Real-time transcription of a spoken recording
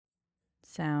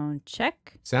Sound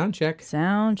check. Sound check.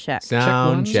 Sound check.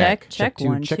 Sound check. Check. Check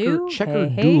 1 checker, 2. checker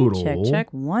Hey, doodle.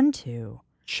 check 1 2.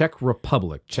 Czech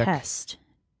Republic. Check. Test.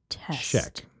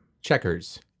 Check.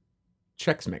 Checkers.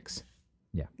 Chex Mix.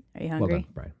 Are you Well hungry? done,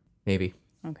 Brian. Maybe.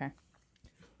 Okay.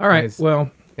 All right. Guys. Well,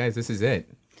 Guys, this is it.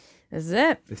 This is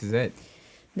it. This is it.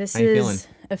 This How you is feeling?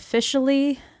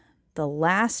 officially the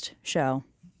last show.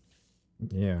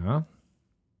 yeah.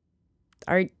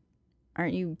 Aren't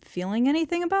you feeling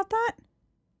anything about that?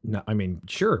 No, I mean,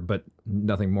 sure, but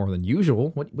nothing more than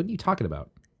usual. What are you talking about?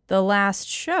 The last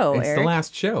show, It's Eric. the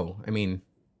last show. I mean,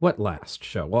 What last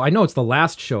show? Well, I know it's the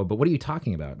last show, but what are you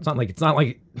talking about? It's not like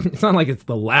it's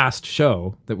the last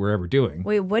show that we're ever doing.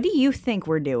 Wait, what do you think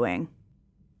we're doing?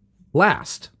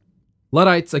 Last.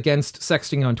 Luddites against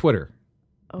sexting on Twitter.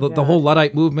 Oh, The God. whole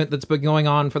Luddite movement that's been going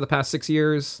on for the past 6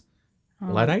 years.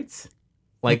 Luddites?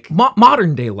 Like,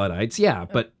 Modern day Luddites, yeah,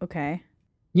 but Okay.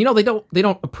 you know they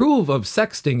don't approve of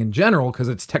sexting in general because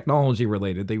it's technology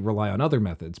related. They rely on other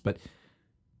methods. But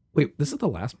wait, this is the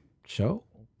last show?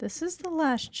 This is the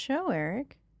last show,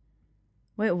 Eric.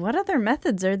 Wait, what other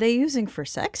methods are they using for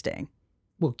sexting?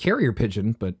 Well, carrier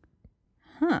pigeon, but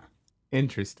Huh.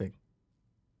 interesting.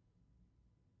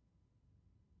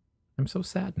 I'm so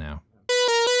sad now.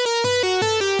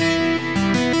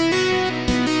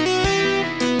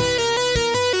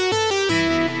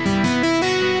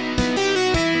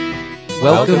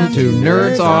 Welcome to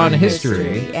Nerds on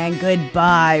History. And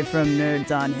goodbye from Nerds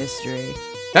on History.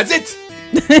 That's it!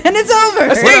 And it's over.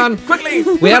 Hold on. Quickly!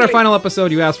 We had our final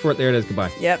episode. You asked for it. There it is.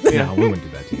 Goodbye. Yep. No, we wouldn't do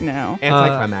that to you. No.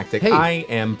 Anticlimactic. hey. I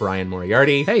am Brian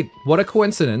Moriarty. Hey, what a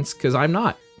coincidence, because I'm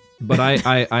not. But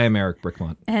I am Eric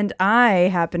Brickmont. And I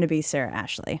happen to be Sarah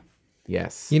Ashley.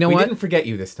 Yes. You know we what? didn't forget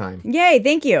you this time. Yay,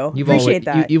 thank you. Appreciate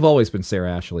that. You've always been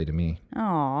Sarah Ashley to me,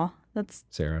 Aw, that's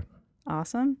Sarah.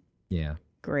 awesome. Yeah.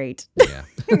 Great. Yeah.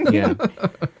 Yeah.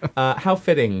 How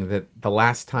fitting that the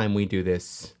last time we do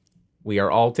this, we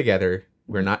are all together.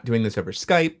 We're not doing this over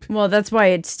Skype. Well, that's why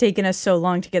it's taken us so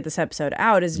long to get this episode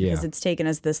out, is because Yeah. it's taken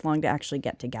us this long to actually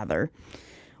get together.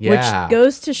 Yeah. Which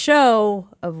goes to show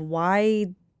of why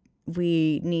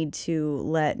we need to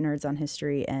let Nerds on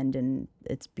History end in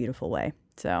its beautiful way.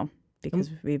 So, because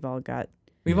we've all got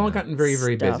We've all gotten very,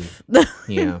 very stuff. busy.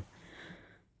 Yeah.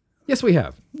 Yes, we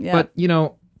have. Yeah. But,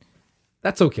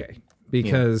 that's okay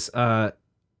because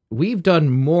we've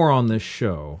done more on this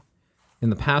show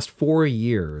in the past 4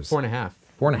 years, 4.5.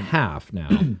 4.5 now,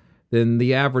 than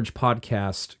the average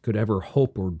podcast could ever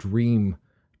hope or dream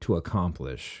to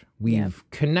accomplish. We've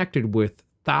connected with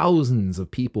thousands of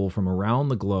people from around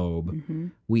the globe. Mm-hmm.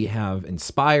 We have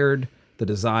inspired the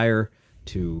desire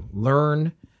to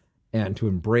learn and to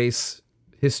embrace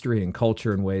history and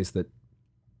culture in ways that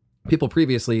people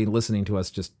previously listening to us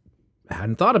just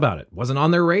hadn't thought about. It wasn't on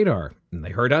their radar, and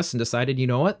they heard us and decided, you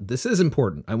know what, this is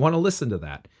important. I want to listen to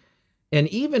that. And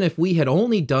even if we had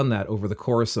only done that over the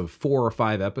course of 4 or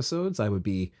 5 episodes, I would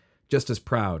be just as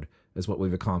proud as what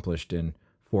we've accomplished in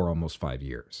 4 almost 5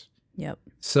 years. Yep.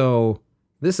 So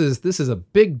this is a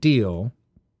big deal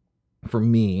for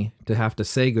me to have to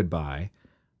say goodbye,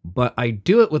 but I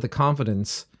do it with the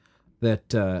confidence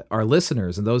that our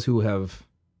listeners and those who have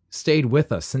stayed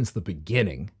with us since the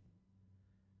beginning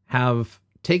have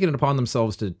taken it upon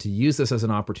themselves to use this as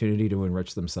an opportunity to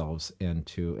enrich themselves and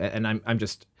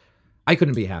I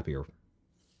couldn't be happier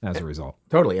as a result.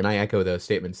 Totally. And I echo those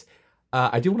statements.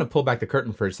 I do want to pull back the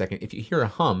curtain for a second. If you hear a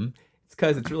hum, it's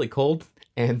because it's really cold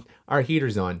and our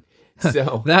heater's on.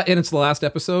 So That and it's the last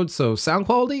episode, so sound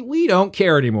quality, we don't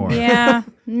care anymore. Yeah.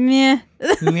 Meh.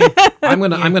 I'm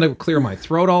gonna clear my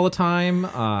throat all the time.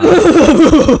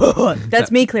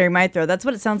 That's me clearing my throat. That's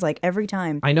what it sounds like every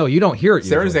time. I know you don't hear it.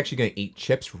 Sarah's usually. actually going to eat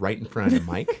chips right in front of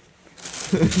the mic.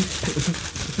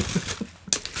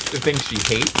 The thing she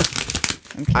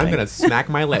hates. I'm going to smack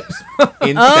my lips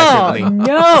incessantly.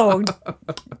 No.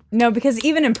 No, because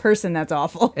even in person, that's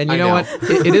awful. And you I know know.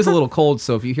 what? It is a little cold,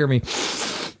 so if you hear me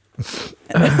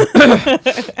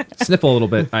sniffle a little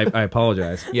bit, I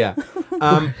apologize. Yeah.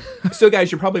 So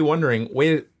guys, you're probably wondering,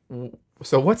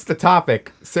 so what's the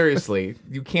topic? Seriously,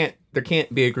 there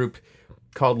can't be a group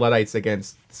called Luddites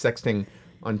against sexting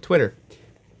on Twitter.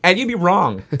 And you'd be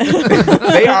wrong.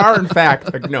 They are, in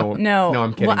fact, no,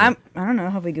 I'm kidding. Well, I don't know.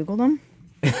 Have we Googled them?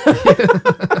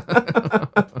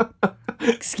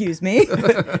 Excuse me.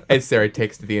 To As Sarah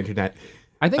takes to the internet.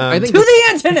 I think the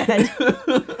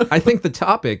internet. I think the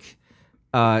topic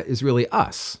is really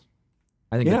us.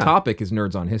 I think Yeah. the topic is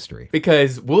Nerds on History.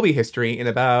 Because we'll be history in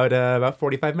about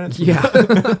 45 minutes. Yeah.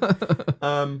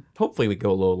 Hopefully we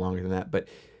go a little longer than that. But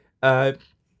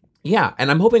yeah,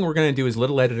 and I'm hoping we're going to do as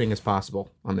little editing as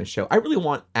possible on this show. I really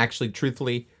want, actually,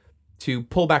 truthfully, to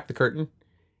pull back the curtain,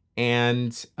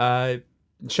 and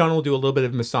Sean will do a little bit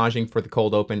of massaging for the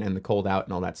cold open and the cold out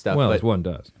and all that stuff. Well, as one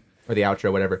does. Or the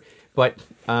outro, whatever. But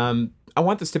I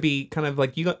want this to be kind of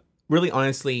like you really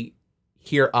honestly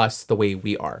hear us the way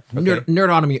we are. Okay?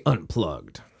 Nerdonomy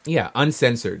Unplugged. Yeah,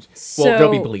 uncensored. So- Well,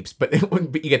 there'll be bleeps, but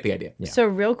you get the idea. Yeah. So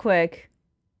real quick,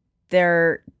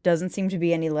 there doesn't seem to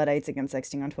be any Luddites against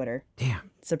sexting on Twitter, Damn.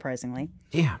 surprisingly.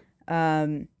 Damn.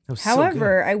 That was so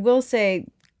However, I will say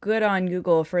good on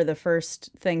Google for the first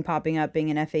thing popping up being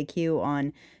an FAQ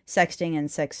on sexting and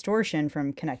sextortion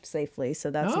from Connect Safely.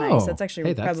 So that's nice. Oh. That's actually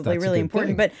Hey, that's probably a really good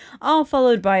important. thing. But all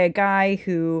followed by a guy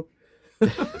who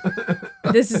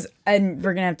this is, and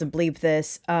we're gonna have to bleep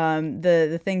this.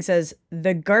 The thing says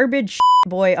the garbage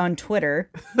boy on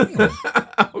Twitter.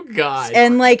 Oh God.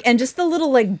 And just the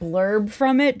little blurb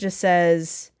from it just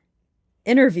says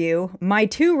interview, my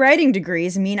 2 writing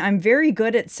degrees mean I'm very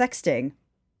good at sexting.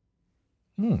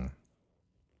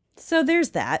 So there's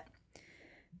that.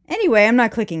 Anyway, I'm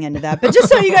not clicking into that, but just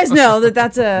so you guys know that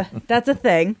that's a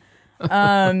thing.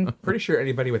 Pretty sure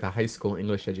anybody with a high school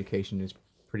English education is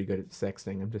pretty good at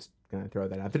sexting. I'm just gonna throw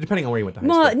that out. But depending on where you went to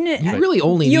high school. You really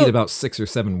only need about 6 or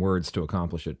 7 words to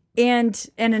accomplish it. and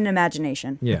an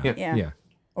imagination. Yeah. Yeah.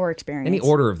 Or experience. Any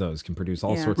order of those can produce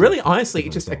all Yeah. sorts Really, of honestly,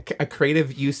 different just results. a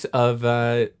creative use of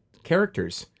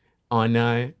characters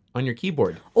on your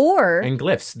keyboard Or and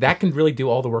glyphs. That can really do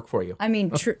all the work for you. I mean,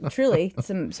 truly,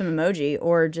 some emoji,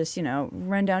 or just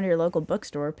run down to your local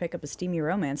bookstore, pick up a steamy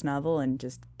romance novel, and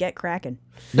just get cracking.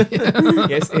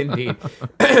 Yes, indeed.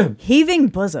 Heaving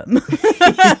bosom,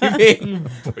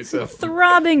 Voice of-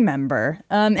 throbbing member.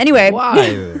 Anyway, Why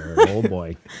there, old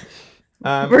boy?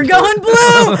 we're going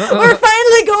blue. We're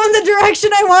finally going the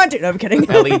direction I want to. No, I'm kidding.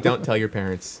 Ellie, don't tell your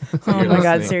parents. that Oh you're my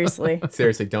God, listening. seriously.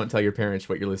 Seriously, don't tell your parents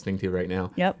what you're listening to right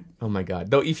now. Yep. Oh my God.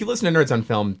 Though, if you listen to Nerds on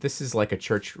Film, this is like a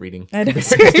church reading. I know,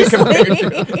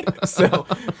 seriously. So,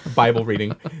 Bible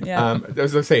reading. Yeah. I was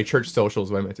going to say church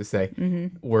socials, what I meant to say.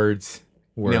 Words.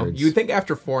 Words. You would think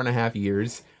after 4.5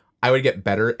 years, I would get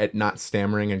better at not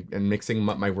stammering and mixing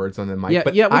up my words on the mic,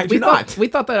 but I do not. We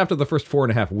thought that after the first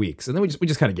 4.5 weeks, and then we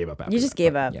just kind of gave up after You just that.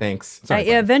 gave up. Thanks. Sorry.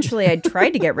 Eventually, I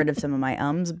tried to get rid of some of my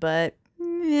ums, but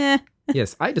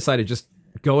Yes, I decided just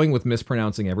going with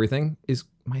mispronouncing everything is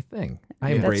my thing.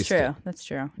 I that's embraced true. it. That's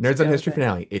true. Nerds Go on with History it.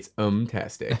 finale. It's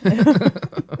tastic.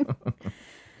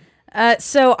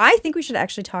 So I think we should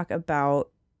actually talk about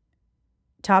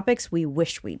topics we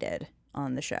wish we did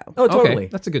on the show. Oh, totally. Okay,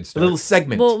 that's a good A start. little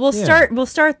segment. We'll Yeah.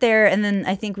 start there, and then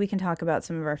I think we can talk about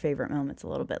some of our favorite moments a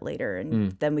little bit later,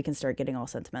 and then we can start getting all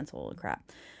sentimental and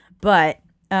crap. But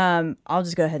I'll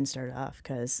just go ahead and start it off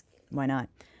because why not?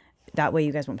 That way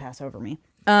you guys won't pass over me.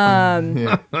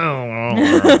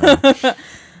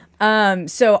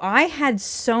 So I had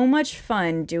so much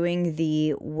fun doing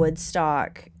the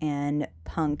Woodstock and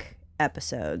punk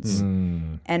episodes,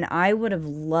 and I would have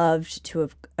loved to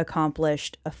have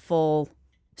accomplished a full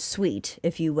suite,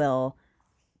 if you will,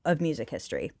 of music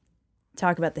history.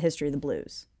 Talk about the history of the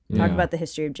blues, talk Yeah. about the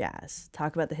history of jazz,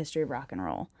 talk about the history of rock and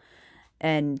roll,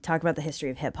 and talk about the history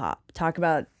of hip hop, talk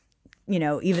about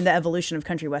even the evolution of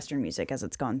country western music as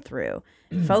it's gone through,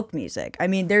 folk music. I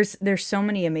mean, there's so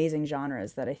many amazing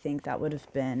genres that I think that would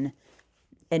have been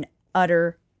an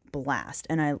utter blast.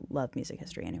 And I love music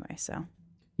history anyway, so.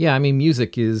 Yeah, I mean,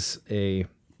 music is a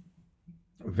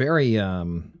very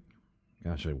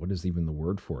gosh, what is even the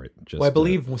word for it? Just Well, I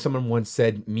believe someone once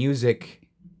said music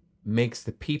makes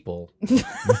the people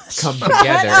come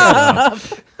together.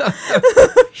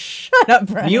 Shut up,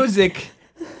 Brian. Music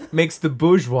makes the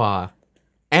bourgeois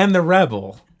and the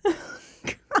rebel.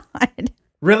 God.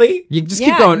 Really? you just Yeah,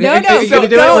 keep going. no, Are no, you keep gonna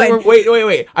do it? going.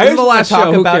 Wait. I This is just the want last to talk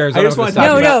show. Who about. cares? I I just don't want to have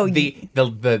talk to talk about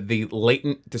about it. the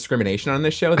latent discrimination on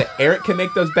this show. That Eric can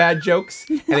make those bad jokes,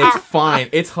 and it's fine.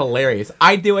 It's hilarious.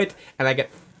 I do it, and I get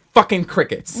fucking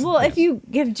crickets. Well, if you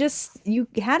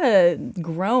had a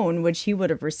groan, which he would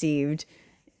have received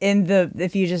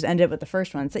if you just ended with the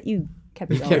first one, so that you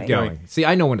kept going. Kept going. See,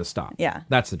 I know when to stop. Yeah.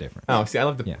 That's the difference. Oh, see, I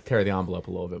love to Yeah. tear the envelope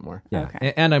a little bit more. Yeah,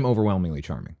 Okay. and I'm overwhelmingly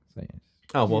charming. So, yeah.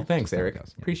 Oh well, thanks, how it Eric.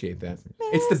 goes, yeah. Appreciate that.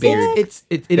 It's the beard. It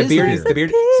The is beard the is the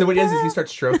beard. So what he does is he starts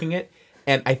stroking it,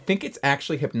 and I think it's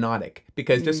actually hypnotic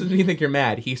because just when you think you're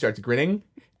mad, he starts grinning,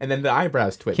 and then the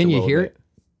eyebrows twitch. Can a you little hear bit. it?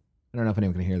 I don't know if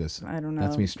anyone can hear this. I don't know.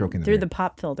 That's me stroking Through hair. the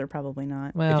pop filter, probably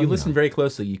not. Well, If you listen very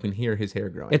closely, you can hear his hair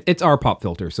growing. it's our pop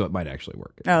filter, so it might actually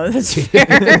work. Oh, that's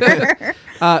fair.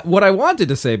 What I wanted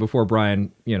to say before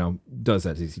Brian, does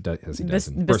that as he does in Burst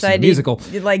in the Beside musical.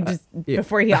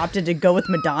 before he opted to go with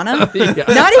Madonna,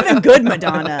 not even good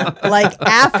Madonna, like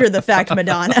after the fact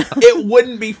Madonna. It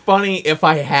wouldn't be funny if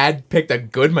I had picked a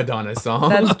good Madonna song.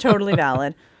 That's totally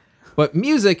valid. But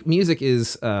music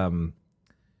is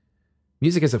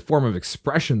music is a form of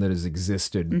expression that has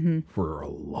existed for a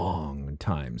long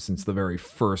time, since the very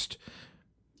first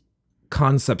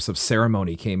concepts of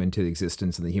ceremony came into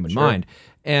existence in the human mind.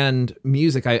 And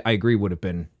music, I agree, would have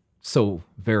been so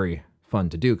very fun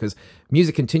to do, because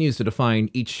music continues to define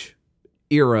each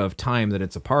era of time that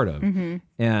it's a part of.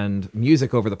 And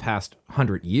music over the past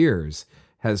 100 years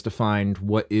has defined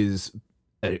what is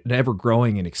an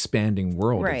ever-growing and expanding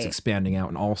world. Right. It's expanding out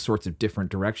in all sorts of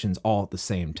different directions all at the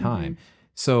same time.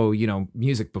 So,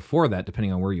 music before that,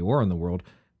 depending on where you are in the world,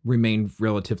 remained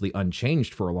relatively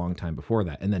unchanged for a long time before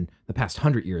that. And then the past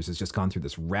 100 years has just gone through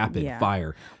this rapid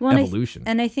fire evolution.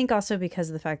 And I think also because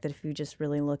of the fact that if you just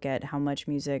really look at how much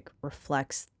music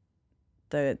reflects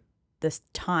this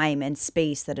time and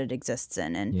space that it exists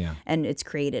in and it's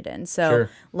created in. So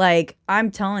like, I'm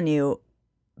telling you,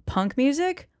 punk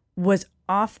music was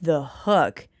off the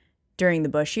hook during the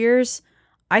Bush years.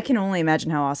 I can only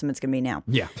imagine how awesome it's gonna be now.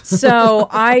 Yeah. So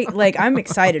I'm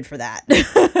excited for that.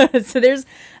 So there's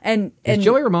and Is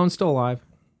Joey Ramone still alive?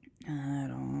 I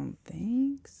don't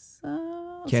think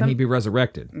so. Can he be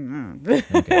resurrected?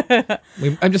 Okay.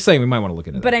 I'm just saying we might want to look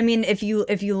into that. But I mean, if you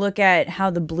look at how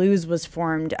the blues was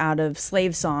formed out of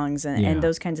slave songs and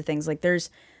those kinds of things, like there's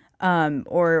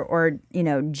or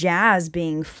jazz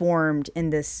being formed in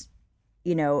this,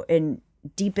 in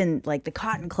deep in like the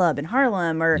Cotton Club in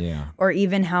Harlem, or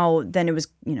even how then it was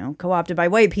co-opted by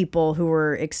white people who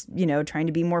were trying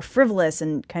to be more frivolous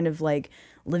and kind of like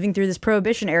living through this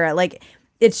Prohibition era. Like,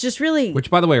 it's just really, which,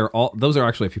 by the way, those are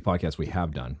actually a few podcasts we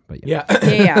have done. But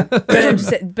yeah.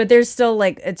 But there's still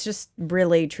like, it's just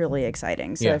really truly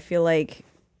exciting. So I feel like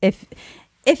if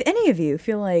any of you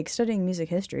feel like studying music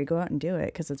history, go out and do it,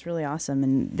 because it's really awesome,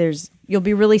 and you'll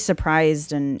be really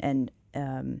surprised and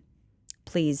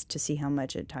pleased to see how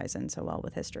much it ties in so well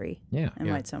with history. And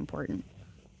why it's so important.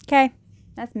 Okay,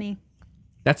 that's me.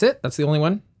 That's it? That's the only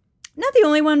one? Not the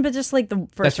only one, but just like the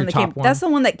first one that came. That's the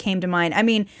one that came to mind. I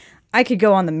mean, I could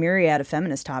go on the myriad of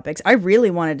feminist topics. I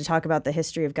really wanted to talk about the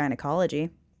history of gynecology.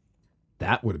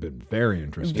 That would have been very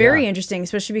interesting. Very interesting,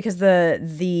 especially because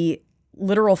the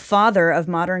literal father of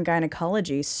modern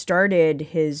gynecology started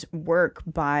his work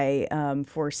by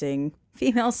forcing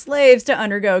female slaves to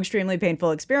undergo extremely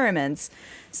painful experiments.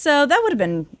 So that would have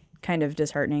been kind of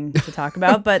disheartening to talk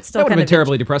about, but still that would kind have of been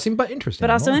terribly depressing, but interesting. But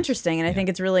also interesting, and I think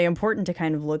it's really important to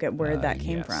kind of look at where that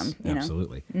came from.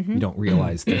 Absolutely. You don't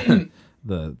realize that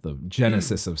the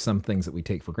genesis of some things that we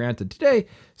take for granted today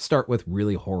start with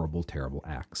really horrible, terrible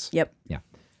acts. Yep. Yeah.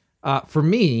 For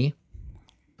me,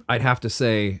 I'd have to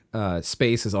say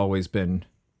space has always been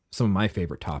some of my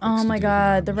favorite topics. Oh my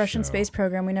God, the Russian space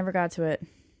program. We never got to it.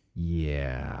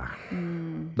 Yeah.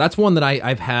 That's one that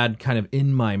I've had kind of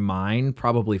in my mind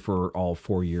probably for all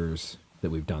 4 years that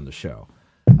we've done the show.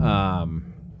 That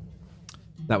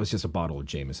was just a bottle of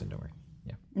Jameson, don't worry.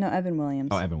 Yeah. No, Evan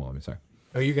Williams. Oh, Evan Williams, sorry.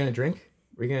 Are you going to drink?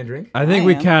 Are we going to drink? I think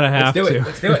we kind of have to.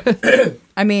 Let's do it.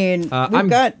 I mean, we've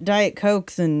got Diet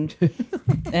Cokes and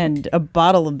and a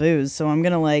bottle of booze, so I'm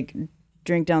going to like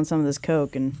drink down some of this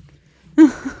Coke and...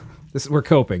 We're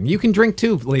coping. You can drink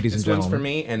too, ladies and This one's gentlemen. for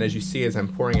me, and as you see, as I'm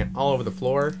pouring it all over the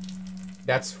floor,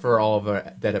 that's for all of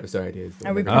our Dead Episode Ideas.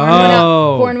 Are we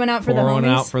pouring one out for the homies? Pouring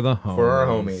out for the homies. For our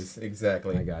homies,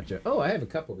 exactly. I gotcha. Oh, I have a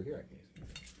cup over here.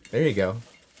 There you go.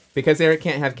 Because Eric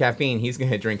can't have caffeine, he's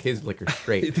going to drink his liquor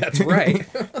straight. That's right.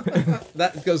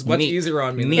 That goes much easier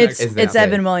on me. Neat. It's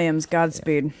Evan Williams.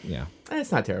 Godspeed. Yeah.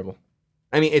 It's not terrible.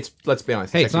 I mean, let's be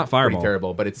honest. Hey, it's not actually pretty Fireball.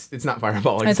 terrible, but it's not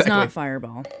Fireball. It's Exactly. not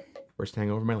Fireball. Worst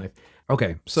hangover of my life.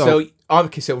 Okay, so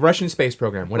Russian space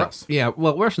program. What else? Yeah,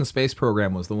 well, Russian space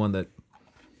program was the one that,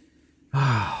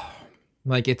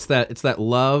 like, it's that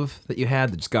love that you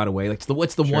had that just got away. Like,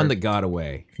 it's the one that got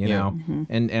away, you know.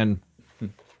 And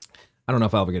I don't know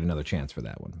if I'll ever get another chance for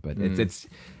that one, but it's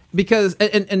because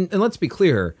and let's be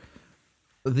clear,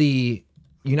 the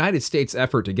United States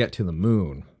effort to get to the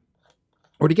moon,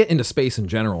 or to get into space in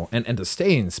general, and to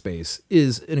stay in space,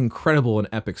 is an incredible and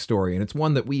epic story, and it's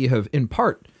one that we have in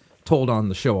part told on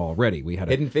the show already. We had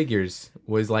Hidden Figures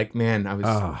was like, man, when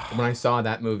I saw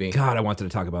that movie. God, I wanted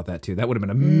to talk about that too. That would have been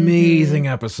an amazing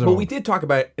episode. Well, we did talk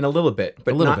about it in a little bit,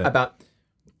 but not about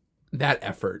that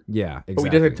effort. Yeah, exactly. But we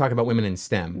did talk about women in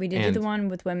STEM. We did do the one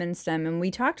with women in STEM, and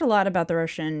we talked a lot about the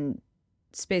Russian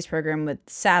space program with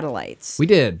satellites. We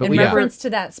did, but in reference to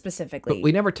that specifically. But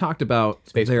we never talked about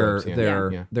Space their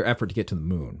probes, their effort to get to the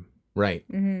moon. Right.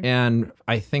 And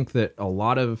I think that a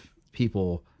lot of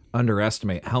people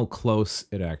underestimate how close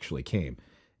it actually came.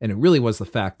 And it really was the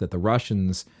fact that the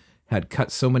Russians had cut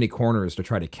so many corners to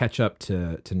try to catch up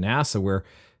to NASA, where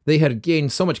they had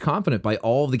gained so much confidence by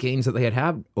all the gains that they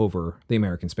had over the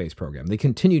American space program. They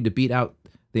continued to beat out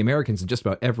the Americans in just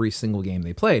about every single game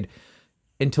they played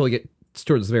until it gets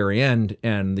towards the very end,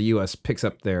 and the U.S. picks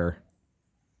up their,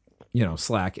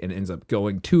 slack and ends up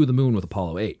going to the moon with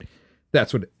Apollo 8.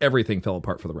 That's when everything fell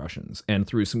apart for the Russians. And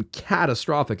through some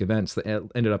catastrophic events that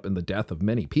ended up in the death of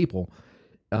many people,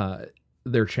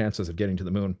 their chances of getting to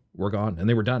the moon were gone, and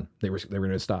they were done. They were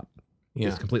going to stop. Yeah.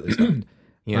 Just completely stopped.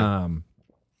 Yeah.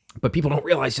 But people don't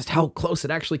realize just how close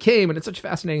it actually came, and it's such a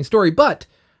fascinating story. But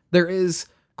there is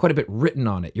quite a bit written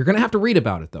on it. You're going to have to read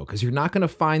about it, though, because you're not going to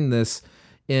find this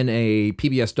in a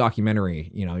PBS documentary.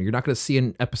 You're not going to see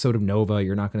an episode of Nova.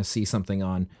 You're not going to see something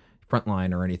on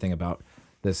Frontline or anything about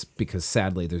this, because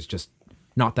sadly, there's just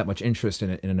not that much interest in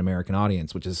it in an American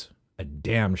audience, which is a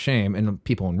damn shame. And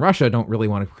people in Russia don't really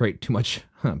want to create too much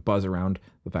buzz around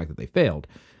the fact that they failed.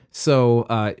 So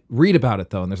read about it,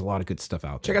 though, and there's a lot of good stuff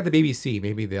out there. Check out the BBC.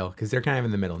 Maybe because they're kind of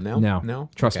in the middle. No?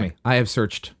 Trust Okay. me. I have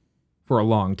searched for a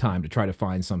long time to try to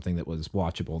find something that was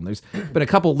watchable. And there's been a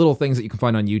couple little things that you can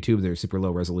find on YouTube. They're super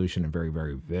low resolution and very,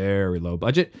 very, very low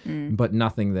budget, but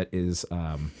nothing that is...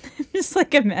 Just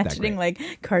like imagining like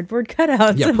cardboard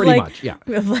cutouts Yeah, of pretty like, much, yeah.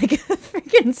 of like a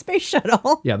freaking space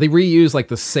shuttle. Yeah, they reuse like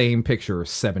the same picture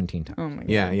 17 times. Oh my god.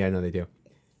 Yeah, no, they do.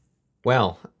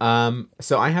 Well,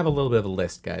 so I have a little bit of a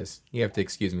list, guys. You have to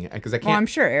excuse me because I Well, I'm can't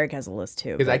sure Eric has a list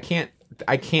too. because but-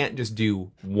 I can't just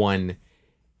do one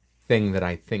thing that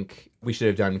I think we should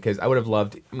have done because I would have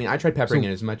loved. I mean, I tried peppering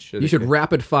in as much. As You I should could.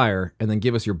 rapid fire and then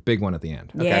give us your big one at the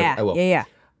end. Okay, Yeah, I will. yeah.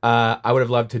 I would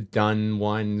have loved to done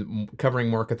one covering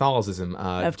more Catholicism.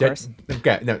 Of course.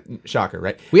 Okay, no, shocker,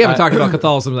 right? We haven't talked about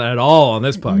Catholicism at all on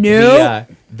this podcast. No.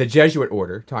 The Jesuit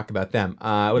order. Talk about them.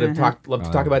 I would have loved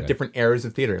to talk about okay. different eras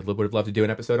of theater. Would have loved to do an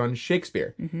episode on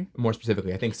Shakespeare, more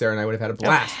specifically. I think Sarah and I would have had a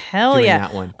blast. Hell doing yeah.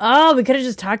 that one. Oh, we could have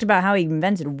just talked about how he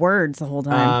invented words the whole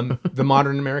time. The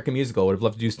modern American musical. Would have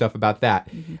loved to do stuff about that.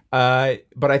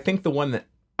 But I think the one that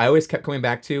I always kept coming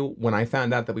back to when I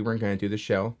found out that we weren't going to do this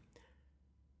show,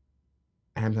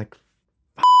 and I'm like,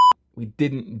 we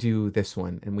didn't do this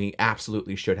one, and we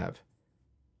absolutely should have.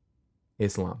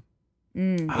 Islam. We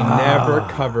never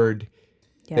covered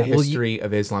Yeah. the Well, history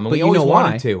of Islam, and but we you always know why?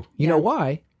 wanted to. You Yeah. know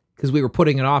why? Because we were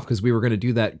putting it off because we were going to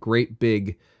do that great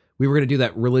big... We were going to do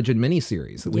that religion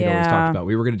mini-series that we'd always Yeah. talked about.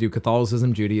 We were going to do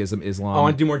Catholicism, Judaism, Islam. I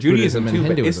want to do more Judaism Buddhism, too, and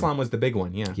but Hinduism. Islam was the big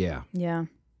one. Yeah. Yeah. Yeah.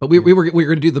 But we were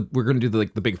going to do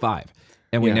the big five.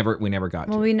 And we Yeah. never got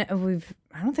Well, to it.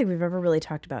 I don't think we've ever really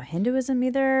talked about Hinduism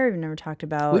either. We've never talked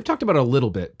about. We've talked about it a little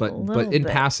bit, but little in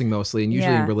bit. passing mostly, and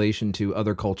usually Yeah. in relation to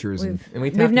other cultures. And And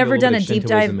we've never done a deep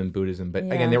dive. in Buddhism, but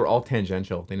Yeah. again, they were all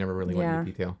tangential. They never really went Yeah.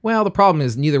 into detail. well, the problem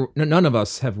is none of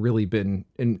us have really been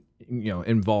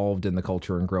involved in the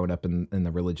culture and grown up in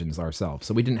the religions ourselves,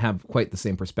 so we didn't have quite the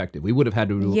same perspective. We would have had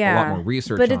to do a lot more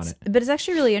research but on it's it. but it's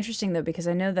actually really interesting though, because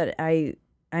I know that I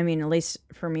mean, at least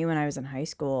for me when I was in high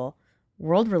school,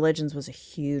 world religions was a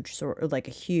huge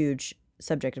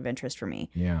subject of interest for me.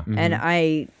 Yeah. And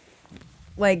I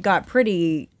like got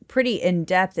pretty in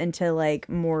depth into like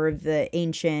more of the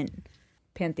ancient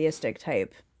pantheistic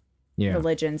type Yeah.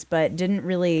 religions, but didn't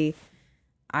really.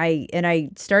 I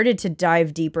started to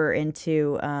dive deeper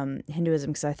into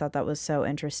Hinduism because I thought that was so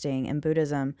interesting, and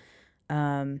Buddhism.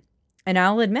 And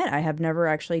I'll admit I have never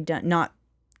actually done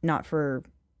not for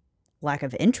lack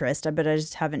of interest, but I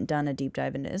just haven't done a deep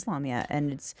dive into Islam yet,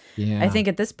 and it's. Yeah. I think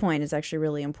at this point it's actually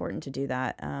really important to do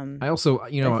that. I also,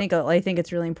 I think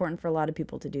it's really important for a lot of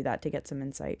people to do that to get some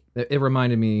insight. it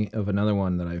reminded me of another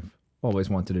one that I've always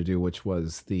wanted to do, which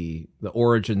was the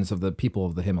origins of the people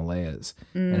of the Himalayas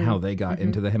and how they got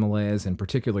into the Himalayas, and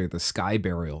particularly the sky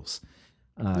burials.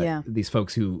 Yeah. These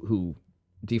folks who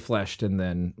defleshed and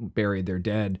then buried their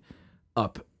dead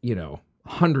up,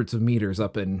 hundreds of meters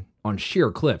up on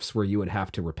sheer cliffs where you would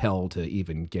have to rappel to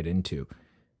even get into.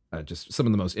 Just some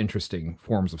of the most interesting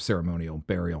forms of ceremonial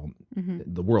burial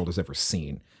the world has ever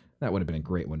seen. That would have been a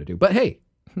great one to do. But hey,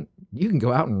 you can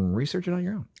go out and research it on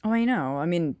your own. Oh, I know. I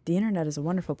mean, the internet is a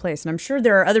wonderful place, and I'm sure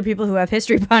there are other people who have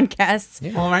history podcasts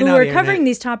Well, right who now, are the covering internet-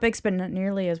 these topics, but not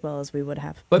nearly as well as we would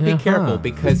have. But be Uh-huh. careful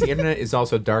because the internet is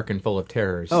also dark and full of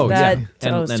terrors. Oh, That yeah. is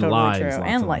And totally lies, true. lots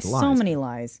And of lies. So lies. many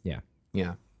lies. yeah.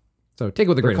 So take it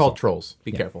with a They're grain of called salt. trolls.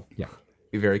 Be careful. Yeah.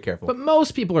 Be very careful. But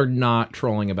most people are not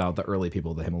trolling about the early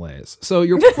people of the Himalayas. So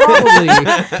you're probably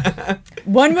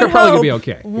One would You're probably hope. gonna be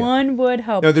okay. Yeah. One would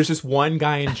hope. No, there's just one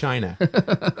guy in China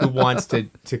who wants to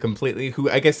completely, who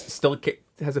I guess still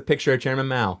has a picture of Chairman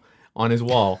Mao on his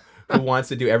wall, who wants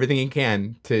to do everything he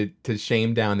can to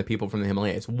shame down the people from the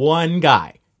Himalayas. One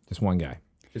guy. just one guy.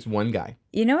 Just one guy.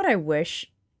 You know what I wish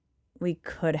we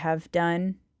could have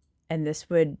done, and this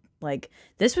would Like,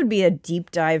 this would be a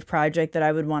deep dive project that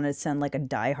I would want to send like a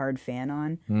diehard fan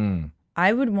on.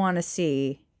 I would want to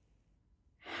see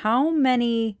how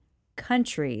many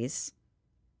countries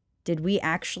did we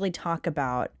actually talk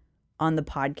about on the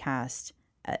podcast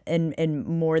in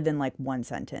more than like one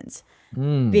sentence.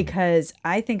 Because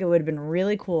I think it would have been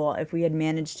really cool if we had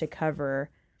managed to cover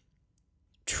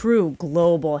true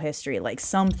global history, like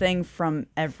something from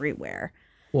everywhere.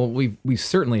 Well, we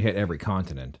certainly hit every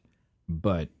continent,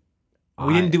 but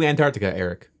We didn't do Antarctica,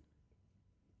 Eric.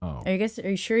 Oh, Are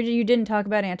you sure you didn't talk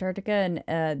about Antarctica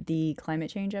in the climate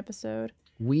change episode?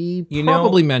 we You know-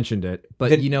 probably mentioned it, but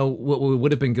Then- you know what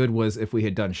would have been good was if we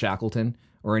had done Shackleton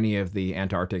or any of the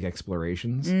Antarctic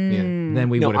explorations. Yeah. Then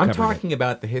we No, would have I'm covered it. talking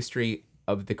about the history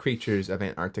of the creatures of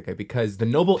Antarctica because the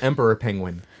noble emperor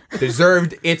penguin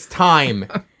deserved its time,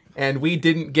 and we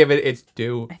didn't give it its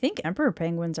due. I think emperor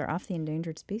penguins are off the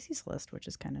endangered species list, which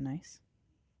is kind of nice.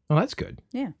 Oh, that's good.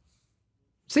 Yeah.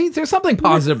 See, there's something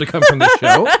positive to come from this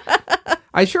show.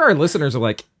 I'm sure our listeners are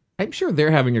like, I'm sure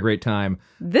they're having a great time.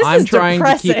 This I'm is trying to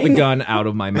keep the depressing. gun out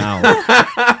of my mouth.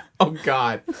 Oh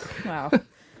God! Wow.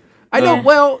 I know. Yeah.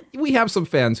 Well, we have some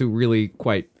fans who really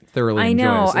quite thoroughly I enjoy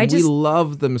know, us. And I we just-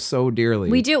 love them so dearly.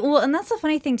 We do. Well, and that's the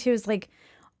funny thing too is like,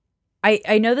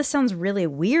 I know this sounds really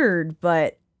weird,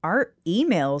 but our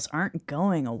emails aren't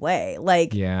going away.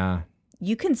 Like, Yeah.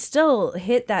 you can still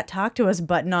hit that talk to us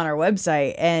button on our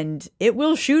website and it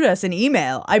will shoot us an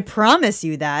email. I promise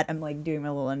you that. I'm like doing my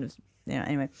little end of,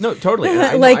 anyway. No, totally.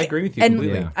 I agree with you and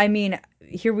completely. Yeah. I mean,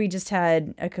 here we just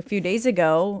had a few days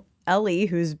ago, Ellie,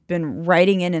 who's been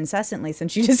writing in incessantly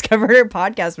since she discovered her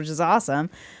podcast, which is awesome.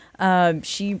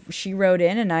 She wrote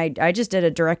in, and I just did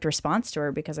a direct response to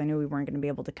her because I knew we weren't going to be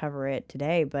able to cover it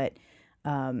today. But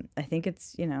I think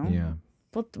it's Yeah.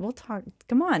 we'll talk.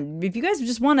 Come on, if you guys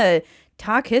just want to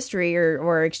talk history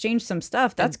or exchange some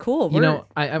stuff, that's cool. You know,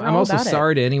 We're I'm all also about it.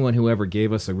 sorry to anyone who ever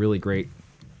gave us a really great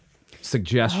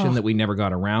suggestion that we never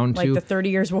got around Like to. the 30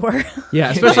 Years War.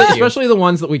 Yeah, especially the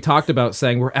ones that we talked about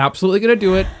saying we're absolutely going to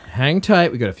do it. Hang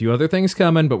tight. We got a few other things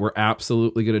coming, but we're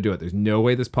absolutely going to do it. There's no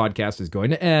way this podcast is going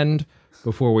to end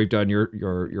before we've done your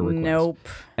request. Nope.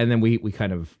 And then we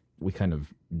kind of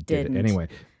did Didn't. it anyway.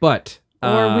 But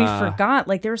Or we forgot.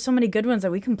 Like there were so many good ones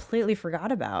that we completely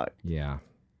forgot about. Yeah.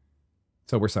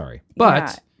 So we're sorry.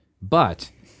 Yeah.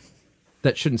 But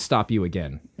that shouldn't stop you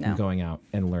again No. from going out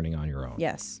and learning on your own.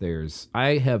 Yes.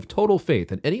 I have total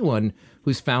faith in anyone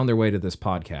who's found their way to this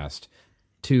podcast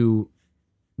to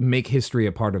make history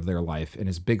a part of their life in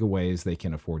as big a way as they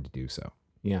can afford to do so.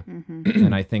 Yeah.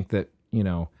 And I think that,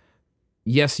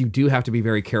 yes, you do have to be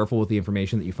very careful with the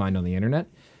information that you find on the internet,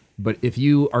 but if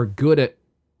you are good at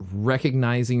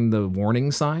recognizing the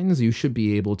warning signs, you should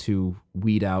be able to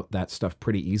weed out that stuff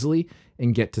pretty easily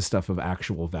and get to stuff of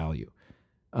actual value.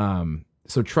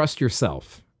 So trust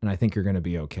yourself, and I think you're going to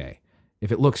be okay.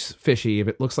 If it looks fishy, if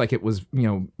it looks like it was,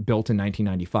 built in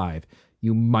 1995,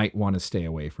 you might want to stay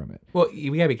away from it. Well,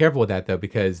 we gotta be careful with that though,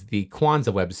 because the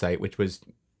Kwanzaa website, which was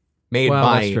made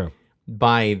Well, that's true.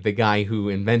 by the guy who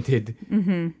invented,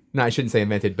 no, I shouldn't say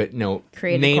invented, but no,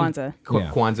 Created named Kwanzaa.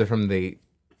 Yeah. Kwanzaa from the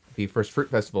first fruit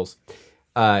festivals.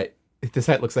 The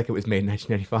site looks like it was made in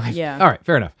 1995. Yeah. All right,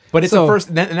 fair enough. But it's So- a first,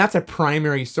 and that's a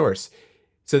primary source.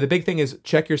 So the big thing is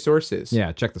check your sources.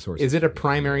 Yeah, check the source. Is it a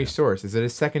primary source? Is it a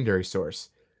secondary source?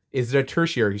 Is it a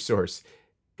tertiary source?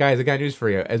 Guys, I got news for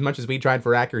you. As much as we tried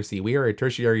for accuracy, we are a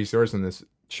tertiary source on this.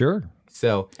 Sure.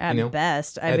 So, At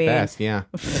best. I at mean, best, yeah.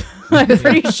 I'm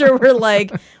pretty sure we're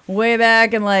like way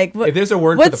back and like what, If there's a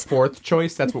word for the what's- fourth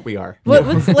choice, that's what we are.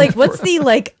 what's the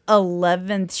like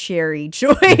 11th sherry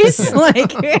choice?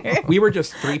 Like We were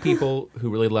just three people who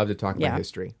really loved to talk Yeah. about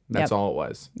history. That's Yep. all it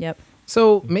was. Yep.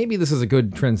 So maybe this is a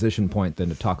good transition point then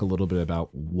to talk a little bit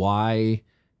about why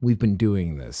we've been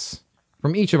doing this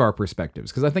from each of our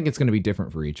perspectives, because I think it's going to be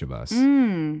different for each of us.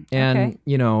 And, okay.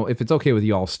 if it's okay with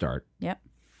you, I'll start. Yep.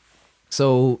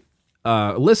 So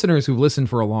listeners who've listened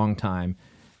for a long time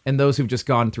and those who've just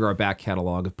gone through our back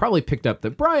catalog have probably picked up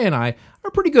that Brian and I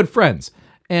are pretty good friends.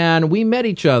 And we met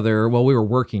each other while we were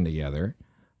working together.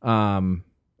 And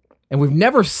we've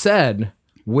never said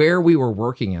where we were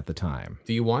working at the time.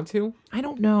 Do you want to? I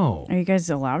don't know. Are you guys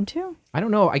allowed to? I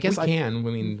don't know. I guess We can. I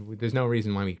mean, there's no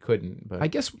reason why we couldn't. But I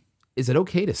guess, is it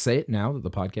okay to say it now that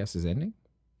the podcast is ending?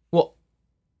 well,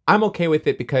 I'm okay with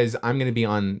it because I'm going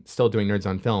to be still doing Nerds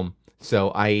on Film.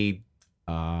 So I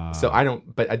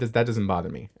don't. But that doesn't bother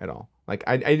me at all. Like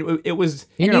it was.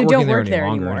 You're And not you working don't work any there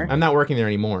longer anymore. I'm not working there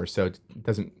anymore, so it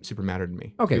doesn't super matter to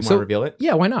me. Okay, Do you so want to reveal it?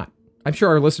 Yeah, why not? I'm sure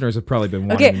our listeners have probably been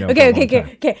wanting Okay. to know. Okay. for a long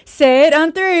time. Okay. Say it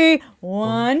on 3.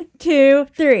 1, 2,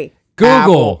 3.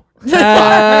 Google. No,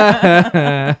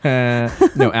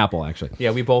 Apple actually.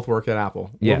 Yeah, we both worked at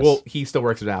Apple. Yes. Well, he still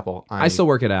works at Apple. I still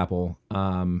work at Apple,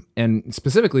 and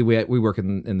specifically, we work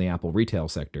in the Apple retail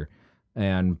sector.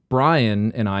 And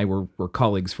Brian and I were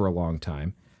colleagues for a long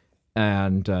time,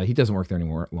 and he doesn't work there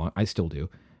anymore. I still do,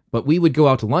 but we would go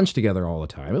out to lunch together all the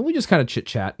time, and we just kind of chit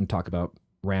chat and talk about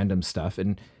random stuff.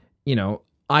 And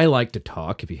I like to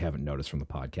talk, if you haven't noticed from the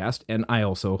podcast, and I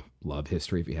also love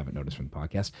history, if you haven't noticed from the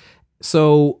podcast.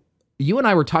 So you and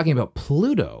I were talking about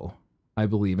Pluto, I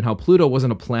believe, and how Pluto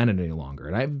wasn't a planet any longer.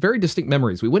 And I have very distinct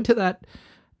memories. We went to that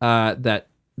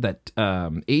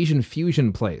Asian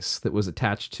fusion place that was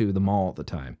attached to the mall at the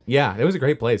time. Yeah, it was a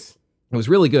great place. It was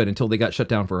really good until they got shut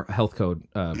down for health code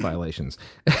violations,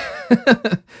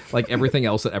 like everything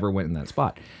else that ever went in that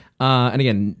spot. And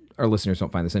again, our listeners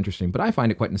don't find this interesting, but I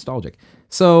find it quite nostalgic.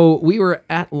 So we were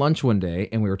at lunch one day,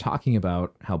 and we were talking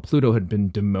about how Pluto had been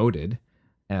demoted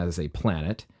as a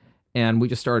planet. And we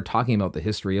just started talking about the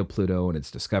history of Pluto and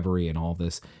its discovery and all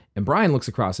this. And Brian looks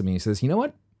across at me and he says, you know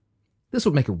what? This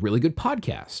would make a really good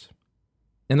podcast.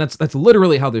 And that's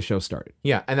literally how this show started.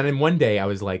 Yeah, and then in one day I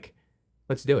was like,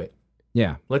 let's do it.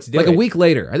 Yeah. Let's do like it. A week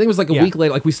later. I think it was like a Yeah. week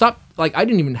later. Like we stopped, like I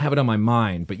didn't even have it on my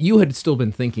mind, but you had still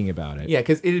been thinking about it. Yeah,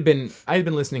 because I had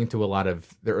been listening to a lot of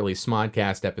the early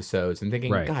Smodcast episodes and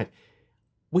thinking, Right. God,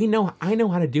 I know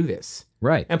how to do this.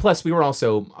 Right. And plus, we were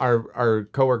also our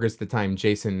coworkers at the time,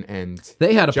 Jason and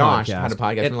They had a Josh podcast. had a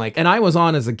podcast. And, like, and I was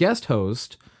on as a guest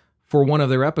host for one of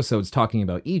their episodes talking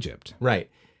about Egypt. right.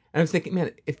 And I was thinking,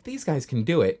 man, if these guys can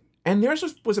do it, and theirs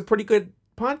was a pretty good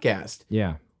podcast,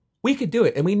 Yeah. we could do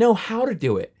it, and we know how to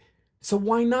do it. So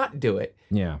why not do it?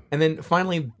 Yeah. And then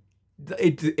finally,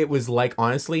 it was like,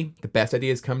 honestly, the best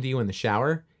ideas come to you in the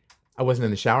shower. I wasn't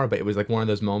in the shower, but it was like one of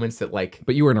those moments that, like,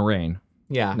 But you were in a rain.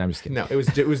 yeah. No, I'm just kidding. No, it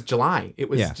was July. It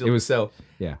was Yeah, it was- so.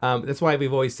 yeah. That's why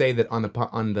we've always say that on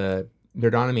the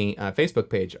Nerdonomy Facebook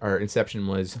page, our inception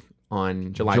was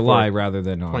on July 4th, rather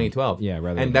than on 2012. Yeah, rather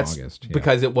and than that's August. Yeah.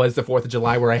 because it was the 4th of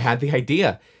July where I had the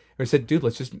idea. I said, dude,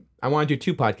 I want to do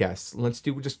 2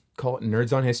 podcasts. Just call it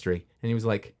Nerds on History. And he was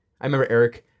like, I remember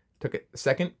Eric took a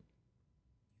second,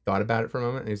 thought about it for a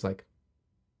moment, and he was like,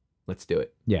 let's do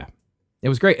it. Yeah. It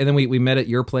was great. And then we met at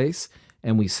your place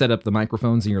and we set up the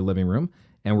microphones in your living room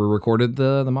and we recorded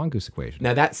the Mongoose Equation.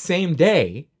 Now, that same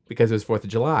day, because it was 4th of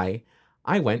July,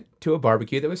 I went to a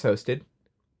barbecue that was hosted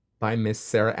by Miss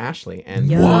Sarah Ashley. And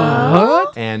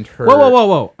What? And her...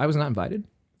 Whoa. I was not invited.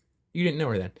 You didn't know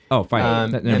her then. Oh, fine.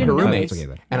 And Never her mind. Oh, roommates. that's okay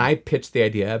then. And I pitched the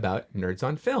idea about Nerds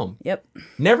on Film. Yep.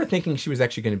 Never thinking she was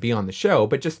actually going to be on the show,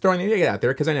 but just throwing the idea out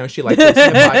there because I know she likes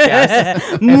listening to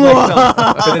podcasts. And like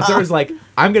film. So then Sarah's like,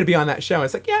 I'm going to be on that show. And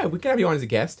it's like, yeah, we can have you on as a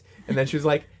guest. And then she was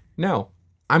like, no,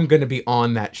 I'm going to be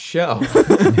on that show.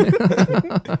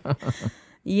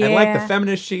 Yeah. And like the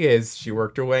feminist she is, she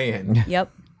worked her way in.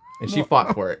 Yep. And she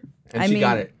fought for it. And she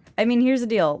got it. I mean, here's the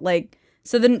deal. Like,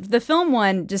 so the film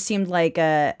one just seemed like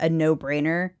a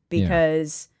no-brainer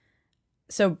because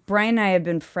so Brian and I have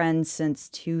been friends since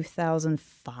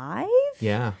 2005.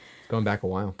 Yeah. Going back a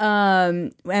while.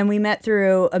 And we met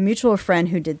through a mutual friend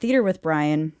who did theater with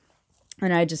Brian,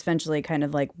 and I just eventually kind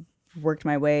of like worked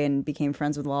my way and became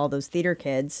friends with all those theater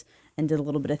kids and did a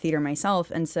little bit of theater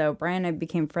myself. And so Brian and I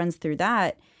became friends through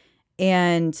that.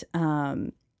 And,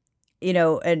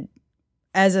 and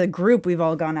as a group, we've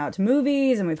all gone out to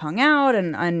movies and we've hung out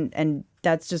and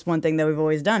that's just one thing that we've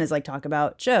always done is like talk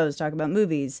about shows, talk about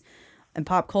movies and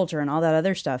pop culture and all that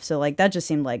other stuff. So like that just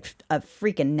seemed like a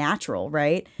freaking natural,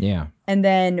 right? Yeah. And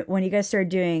then when you guys started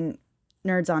doing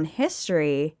Nerds on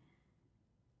History,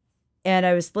 and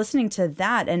I was listening to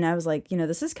that, and I was like,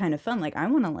 this is kind of fun. Like, I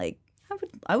want to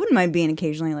I wouldn't mind being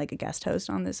occasionally like a guest host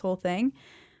on this whole thing,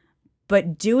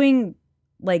 but doing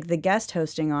like the guest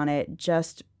hosting on it,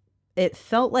 it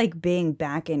felt like being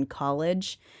back in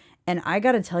college. And I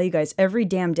got to tell you guys, every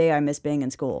damn day I miss being in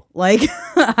school. Like,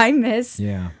 I miss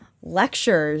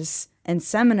lectures and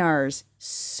seminars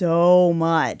so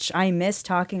much. I miss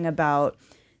talking about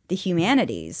the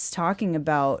humanities, talking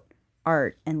about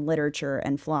art and literature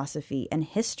and philosophy and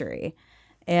history.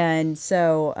 And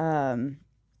so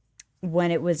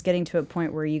when it was getting to a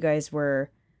point where you guys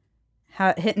were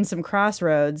hitting some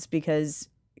crossroads because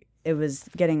it was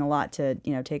getting a lot to,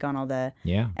 take on all the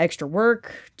extra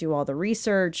work, do all the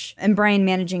research, and Brian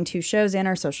managing 2 shows and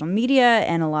our social media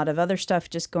and a lot of other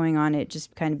stuff just going on, it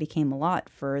just kind of became a lot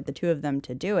for the 2 of them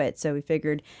to do it. So we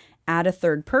figured add a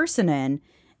 3rd person in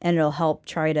and it'll help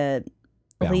try to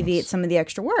alleviate some of the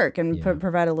extra work and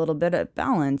provide a little bit of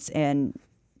balance. And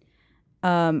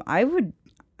I would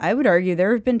argue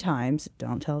there have been times,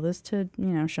 don't tell this to,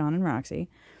 Sean and Roxy,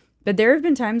 But there have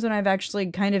been times when I've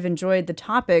actually kind of enjoyed the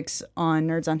topics on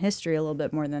Nerds on History a little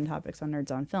bit more than topics on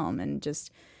Nerds on Film. And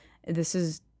just this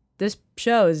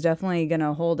show is definitely going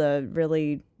to hold a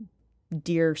really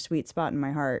dear, sweet spot in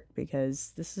my heart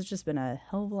because this has just been a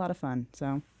hell of a lot of fun.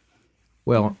 So,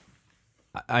 Well,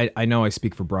 I know I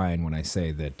speak for Brian when I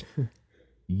say that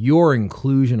your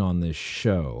inclusion on this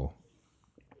show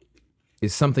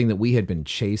is something that we had been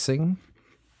chasing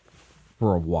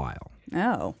for a while.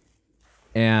 oh,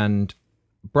 And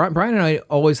Brian and I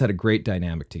always had a great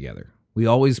dynamic together. We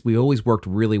always worked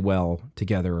really well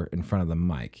together in front of the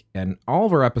mic. And all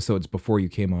of our episodes before you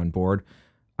came on board,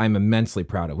 I'm immensely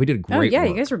proud of. We did great yeah, work.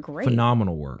 you guys were great.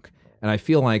 Phenomenal work. And I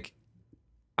feel like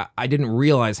I didn't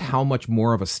realize how much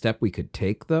more of a step we could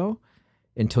take, though,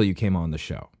 until you came on the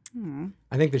show.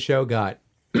 I think the show got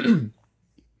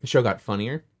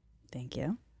funnier Thank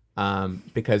you.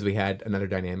 because we had another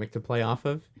dynamic to play off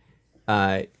of,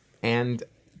 and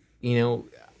you know,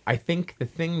 I think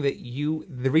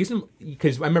the reason,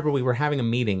 because I remember we were having a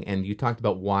meeting and you talked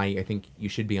about why I think you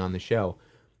should be on the show.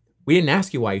 We didn't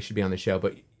ask you why you should be on the show,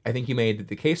 but I think you made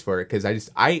the case for it because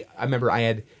I remember I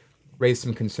had raised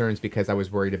some concerns because I was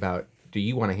worried about, do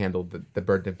you want to handle the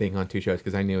burden of being on two shows?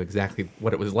 Because I knew exactly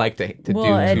what it was like to do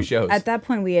two shows. At that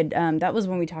point, we had that was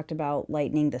when we talked about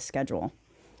lightening the schedule.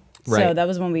 Right. So that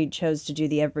was when we chose to do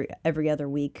the every other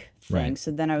week thing. Right.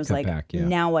 So then I was Cut like, back, yeah.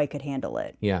 now I could handle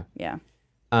it. Yeah. Yeah.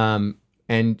 And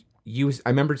I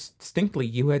remember distinctly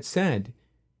you had said,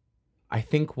 I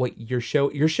think what your show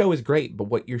is great, but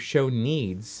what your show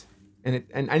needs, and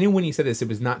I knew when you said this, it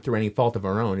was not through any fault of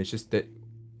our own. It's just that,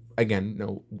 again,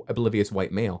 no oblivious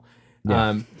white male.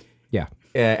 Yeah. Yeah.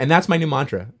 And that's my new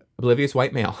mantra: oblivious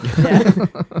white male. Yeah.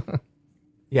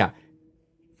 Yeah,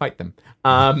 fight them.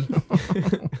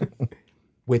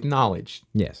 With knowledge,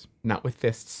 Yes. not with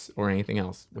fists or anything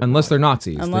else. With Unless they're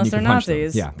Nazis. Unless then you they're can punch them.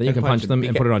 Nazis. Yeah, then you can punch them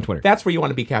and put it on Twitter. That's where you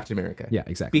want to be Captain America. Yeah,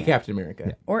 exactly. Be Captain America.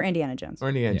 Yeah. Or Indiana Jones. Or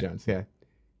Indiana Jones, yeah.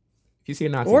 If you see a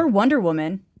Nazi. Or Wonder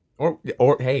Woman. Or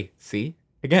hey, see?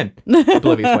 Again,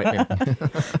 oblivious white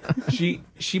man.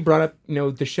 She brought up,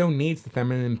 the show needs the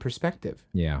feminine perspective.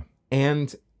 Yeah.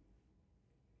 And,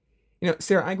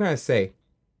 Sarah, I gotta say,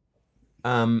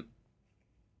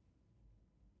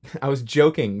 I was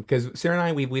joking because Sarah and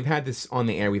I, we've had this on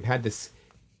the air. We've had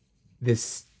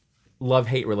this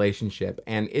love-hate relationship,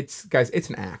 and it's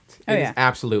an act. Oh, It yeah. is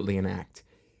absolutely an act.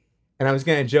 And I was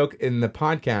gonna joke in the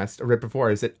podcast right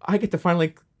before is that I get to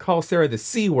finally call Sarah the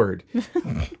C word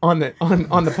on the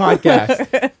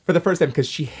podcast for the first time because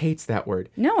she hates that word.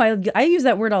 No, I use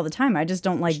that word all the time. I just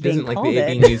don't like She being doesn't like called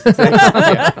being it. used.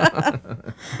 Yeah.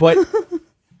 But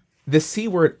the C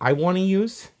word I want to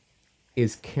use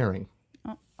is caring.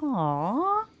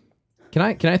 Aww. Can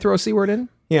I throw a C word in?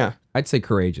 Yeah, I'd say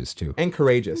courageous too. and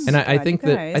courageous. And I God, think you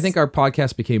that guys. our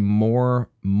podcast became more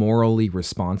morally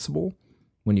responsible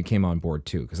when you came on board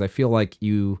too, because I feel like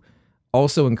you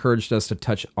also encouraged us to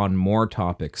touch on more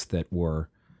topics that were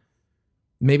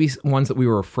maybe ones that we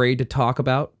were afraid to talk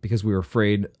about because we were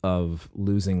afraid of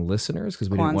losing listeners because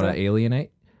we didn't want Kwanzaa. to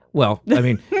alienate. Well, I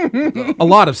mean, a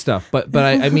lot of stuff, but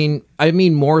I mean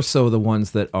more so the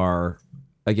ones that are,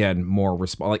 again, more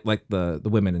like the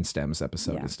women in STEMs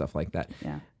episode Yeah. and stuff like that.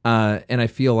 Yeah. And I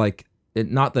feel like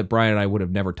not that Brian and I would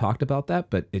have never talked about that,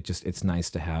 but it's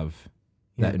nice to have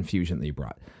that infusion that you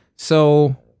brought.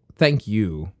 So thank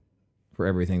you for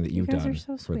everything that you've guys are done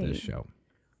so for this sweet. show.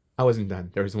 I wasn't done.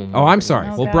 There was one more. Oh, I'm thing. sorry.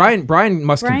 Oh, Well, God. Brian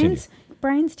must continue.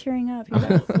 Brian's tearing up. He's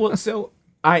like, Well, so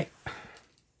I've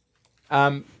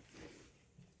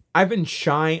been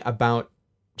shy about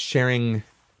sharing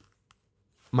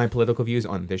my political views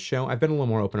on this show. I've been a little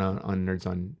more open on Nerds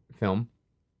on Film.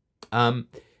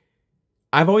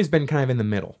 I've always been kind of in the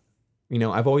middle.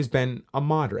 I've always been a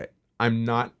moderate. I'm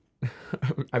not.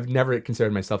 I've never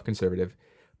considered myself conservative,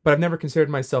 but I've never considered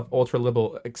myself ultra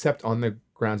liberal, except on the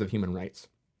grounds of human rights,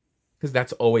 because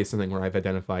that's always something where I've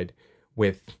identified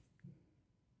with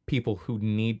people who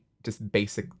need just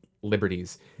basic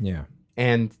liberties. Yeah.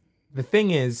 And the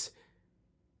thing is,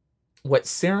 what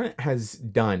Sarah has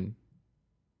done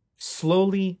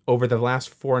slowly over the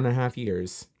last 4.5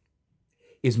 years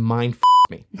is mind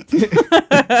me.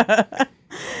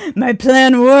 my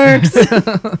plan works.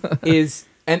 It's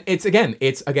again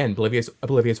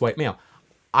oblivious white male.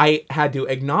 I had to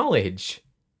acknowledge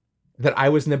that I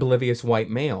was an oblivious white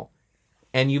male,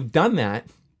 and you've done that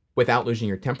without losing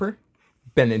your temper.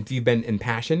 You've been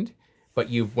impassioned, but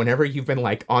whenever you've been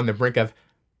like on the brink of,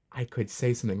 I could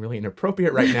say something really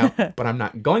inappropriate right now, but I'm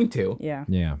not going to. Yeah.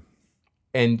 Yeah.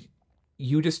 And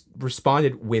you just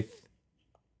responded with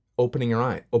opening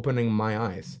my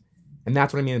eyes. And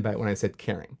that's what I mean by when I said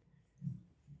caring.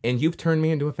 and you've turned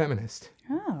me into a feminist.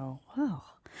 Oh, wow.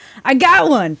 I got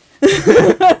one. We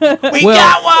got one. We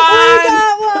got one.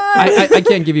 I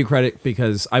can't give you credit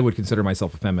because I would consider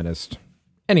myself a feminist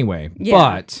anyway.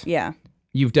 Yeah. But Yeah.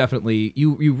 you've definitely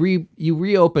you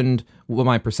reopened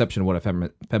my perception of what a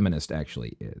feminist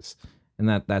actually is, and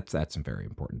that's very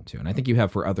important too. And I think you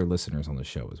have for other listeners on the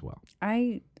show as well.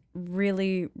 I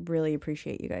really, really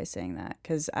appreciate you guys saying that,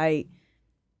 because I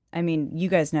mean, you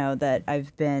guys know that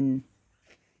I've been,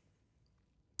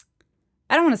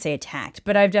 I don't want to say attacked,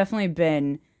 but I've definitely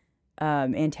been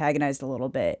antagonized a little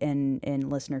bit in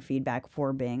listener feedback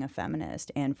for being a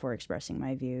feminist and for expressing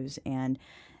my views. And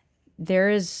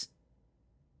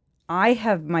I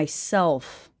have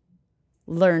myself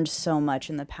learned so much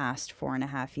in the past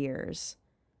 4.5 years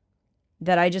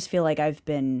that I just feel like I've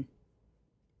been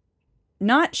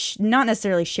not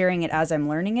necessarily sharing it as I'm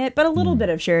learning it, but a little bit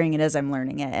of sharing it as I'm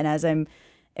learning it and as I'm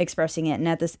expressing it, and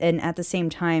at the same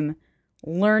time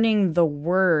learning the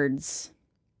words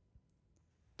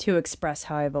to express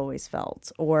how I've always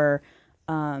felt, or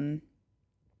being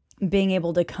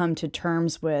able to come to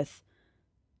terms with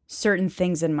certain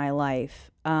things in my life.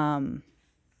 God,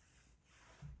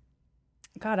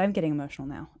 I'm getting emotional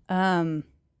now.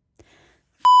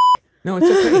 No,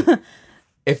 it's okay.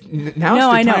 If now's No, the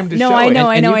I know. time to No, show I it.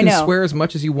 know. And you can know. swear as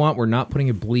much as you want. We're not putting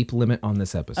a bleep limit on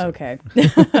this episode. Okay.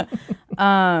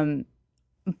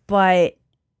 But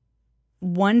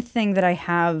one thing that I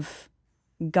have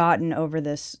gotten over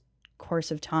this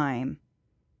course of time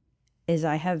is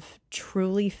I have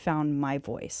truly found my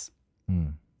voice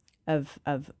of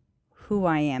who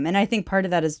I am. And I think part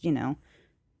of that is, going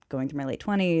through my late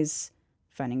 20s,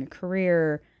 finding a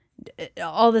career,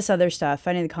 all this other stuff,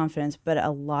 finding the confidence. But a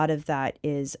lot of that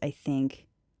is, I think,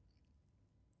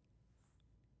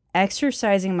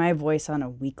 exercising my voice on a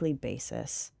weekly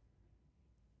basis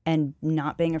and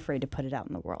not being afraid to put it out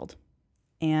in the world.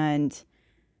 And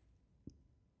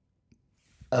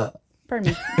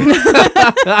pardon me.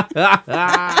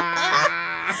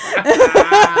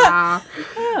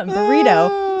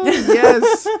 Burrito.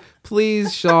 Yes,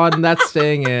 please, Sean. That's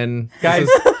staying in, Guys,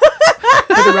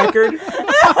 for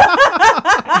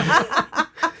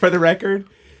the record,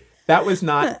 that was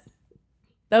not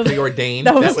preordained.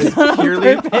 that was not on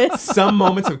purely purpose. some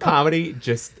moments of comedy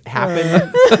just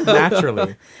happen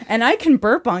naturally. And I can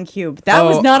burp on cue. That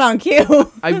was Oh. not on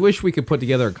cue. I wish we could put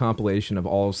together a compilation of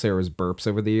all of Sarah's burps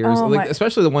over the years, Oh, like, my-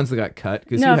 especially the ones that got cut,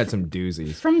 because No, you had some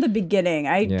doozies. From the beginning,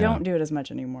 I Yeah. don't do it as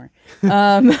much anymore.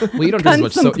 Well, you don't drink as gotten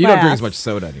much. some You don't drink as class. much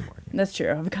soda anymore. That's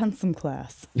true. I've gotten some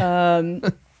class.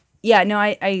 Yeah, no,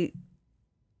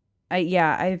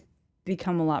 I've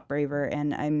become a lot braver,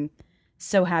 and I'm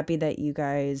so happy that you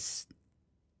guys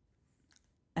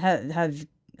have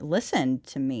listened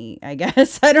to me, I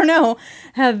guess. I don't know.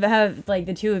 Have like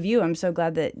the two of you. I'm so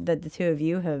glad that the two of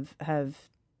you have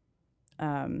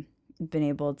been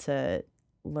able to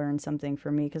learn something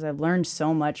from me, because I've learned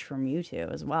so much from you two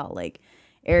as well. Like,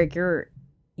 Eric,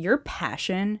 your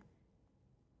passion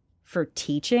for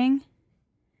teaching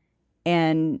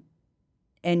and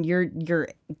your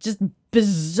just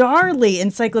bizarrely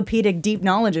encyclopedic deep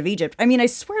knowledge of Egypt. I mean, I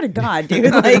swear to God,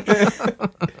 dude. Like,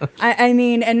 I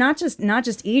mean, and not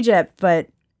just Egypt, but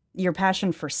your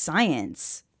passion for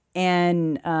science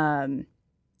and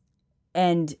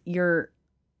your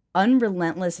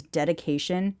unrelentless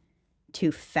dedication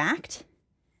to fact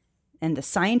and the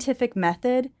scientific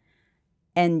method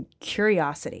and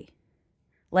curiosity.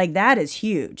 Like, that is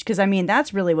huge, because I mean,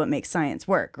 that's really what makes science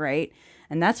work, right?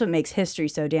 And that's what makes history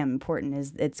so damn important,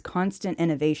 is it's constant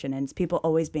innovation and it's people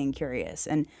always being curious.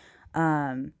 And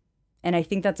I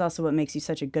think that's also what makes you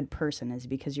such a good person, is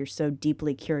because you're so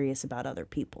deeply curious about other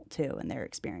people too and their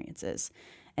experiences,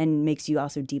 and makes you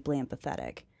also deeply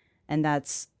empathetic. And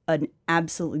that's an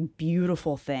absolutely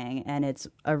beautiful thing. And it's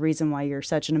a reason why you're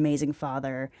such an amazing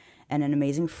father and an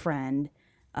amazing friend,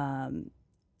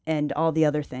 and all the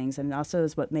other things. And it also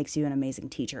is what makes you an amazing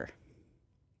teacher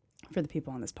for the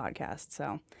people on this podcast.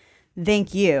 So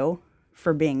thank you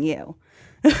for being you.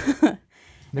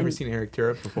 Never seen Eric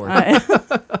tear up before.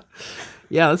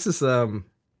 Yeah, this is a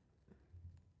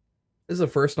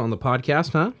first on the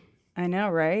podcast, huh? I know,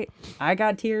 right? I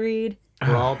got teary-eyed.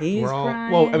 He's we're all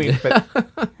crying. well, I mean, but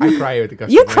I cry at the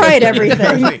Gus. You cry at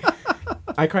everything.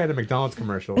 I cry at a McDonald's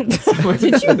commercial.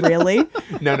 Did you really?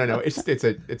 No. It's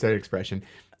an expression.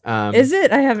 Is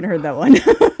it? I haven't heard that one.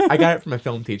 I got it from a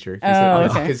film teacher.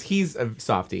 Okay. Because he's a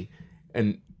softie,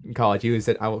 and in college he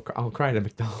said, "I'll cry at a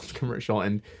McDonald's commercial,"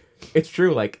 and it's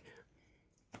true. Like,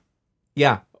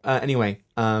 yeah. Anyway,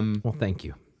 Well, thank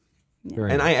you.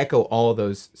 Very and much. I echo all of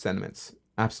those sentiments.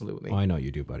 Absolutely. Oh, I know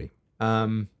you do, buddy.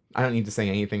 I don't need to say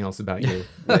anything else about you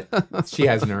that she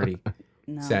hasn't already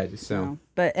No, said. So no.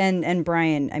 But and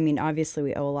Brian, I mean, obviously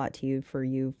we owe a lot to you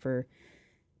for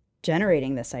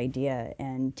generating this idea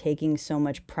and taking so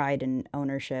much pride and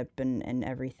ownership and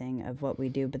everything of what we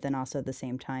do, but then also at the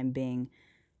same time being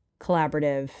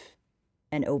collaborative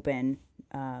and open,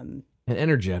 And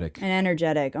energetic. and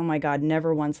energetic. Oh my God,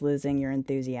 never once losing your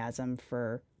enthusiasm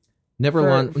for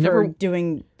Never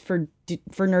doing for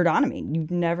Nerdonomy. You've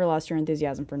never lost your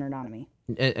enthusiasm for Nerdonomy.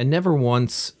 and never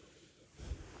once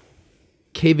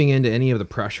caving into any of the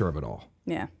pressure of it all.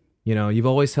 Yeah. You know, you've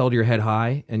always held your head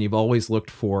high, and you've always looked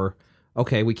for,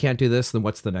 okay, we can't do this, then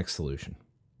what's the next solution?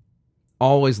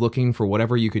 Always looking for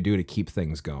whatever you could do to keep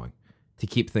things going, to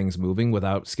keep things moving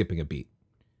without skipping a beat.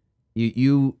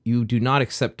 You do not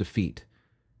accept defeat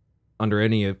under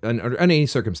any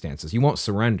circumstances. You won't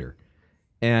surrender.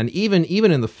 And even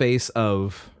in the face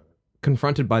of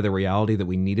confronted by the reality that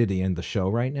we needed to end the show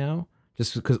right now,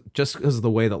 just because of the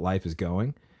way that life is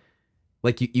going,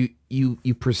 like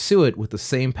you pursue it with the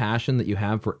same passion that you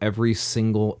have for every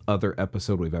single other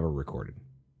episode we've ever recorded.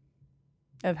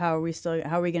 Of how are we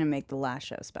going to make the last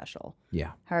show special?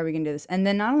 Yeah. How are we going to do this? And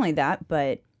then not only that,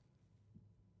 but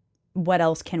what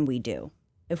else can we do?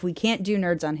 If we can't do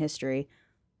Nerds on History,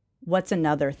 what's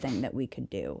another thing that we could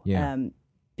do? Yeah.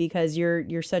 Because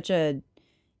you're such a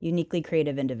uniquely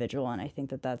creative individual, and I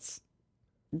think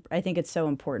I think it's so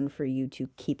important for you to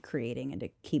keep creating and to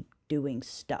keep doing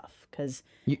stuff, because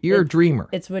You're a dreamer.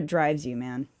 it's what drives you,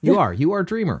 man. You are a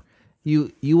dreamer.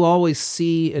 You always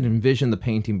see and envision the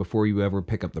painting before you ever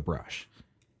pick up the brush.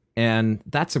 And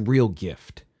that's a real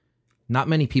gift. Not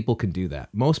many people can do that.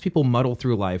 Most people muddle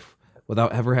through life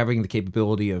without ever having the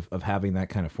capability of having that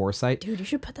kind of foresight. Dude, you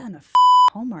should put that on a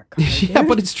Hallmark card. Yeah, dude.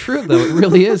 but it's true though. It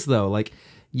really is though. Like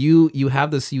you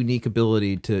have this unique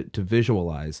ability to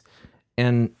visualize,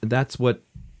 and that's what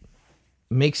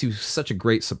makes you such a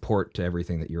great support to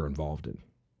everything that you're involved in.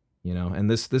 You know, and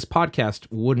this podcast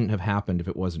wouldn't have happened if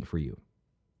it wasn't for you.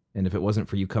 And if it wasn't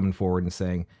for you coming forward and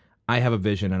saying, I have a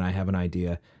vision and I have an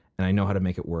idea and I know how to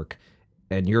make it work,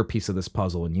 and you're a piece of this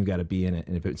puzzle and you got to be in it,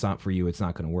 and if it's not for you, it's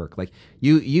not going to work. Like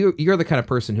you're the kind of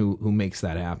person who makes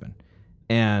that happen.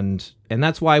 And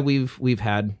that's why we've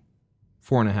had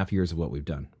 4.5 years of what we've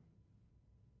done.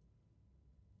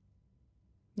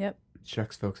 Yep.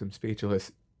 shucks, folks, I'm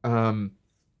speechless.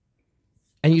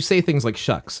 And you say things like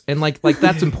shucks, and like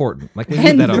that's important. Like we need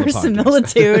And that on the podcast.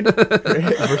 verisimilitude.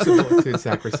 Verisimilitude,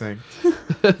 sacrosanct.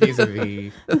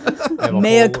 Vis-a-vis.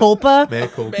 Mea culpa. Mea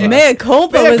culpa. Mea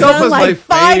culpa Mea was culpa's on my like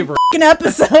 5 favorite. fucking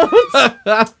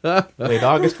episodes. Late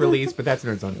August release, but that's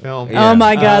Nerds on Film. Yeah. Oh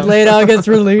my God, late August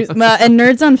release. And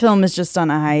Nerds on Film is just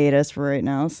on a hiatus for right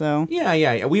now, so.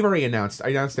 Yeah. We've already announced. I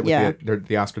announced it with Yeah.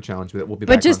 the Oscar challenge, but we'll be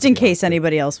back. But just in case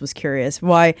anybody else was curious,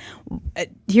 why?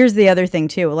 Here's the other thing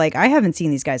too. Like, I haven't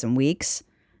seen these guys in weeks.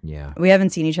 Yeah. We haven't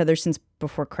seen each other since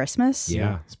before Christmas.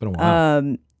 Yeah. It's been a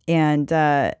while.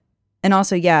 And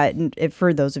also, yeah,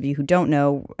 for those of you who don't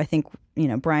know, I think,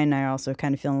 Brian and I are also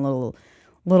kind of feeling a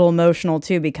little emotional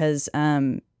too, because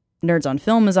Nerds on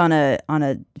Film is on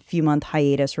a few month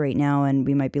hiatus right now, and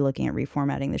we might be looking at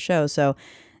reformatting the show. So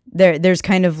there's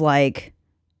kind of like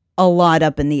a lot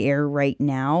up in the air right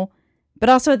now, but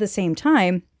also at the same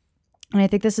time, and I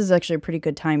think this is actually a pretty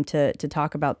good time to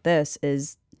talk about this,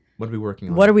 is what are we working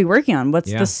on? what are we working on? What's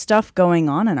Yeah. the stuff going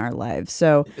on in our lives?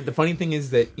 So The funny thing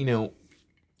is that,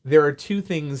 there are two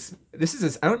things.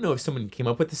 I don't know if someone came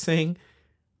up with this saying.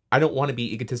 I don't want to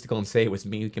be egotistical and say it was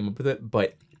me who came up with it,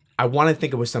 but I want to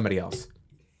think it was somebody else.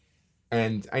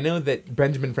 And I know that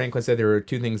Benjamin Franklin said there are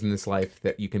two things in this life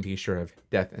that you can be sure of: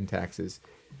 death and taxes.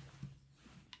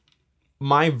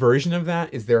 My version of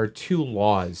that is there are two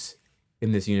laws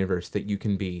in this universe that you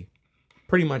can be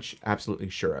pretty much absolutely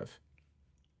sure of: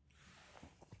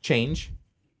 change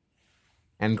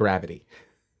and gravity.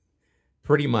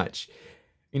 Pretty much.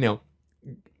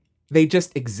 They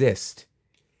just exist.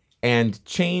 And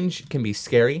change can be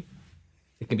scary.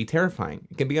 It can be terrifying.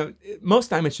 It can be, most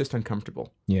time it's just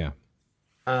uncomfortable. Yeah.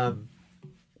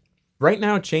 Right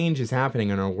now, change is happening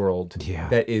in our world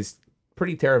that is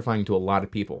pretty terrifying to a lot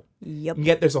of people. yep. And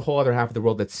yet there's a whole other half of the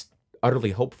world that's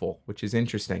utterly hopeful, which is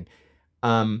interesting.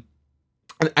 And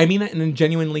I mean that in a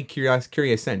genuinely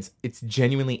curious sense. It's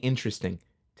genuinely interesting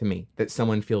to me that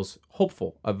someone feels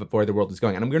hopeful of where the world is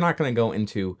going. And we're not going to go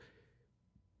into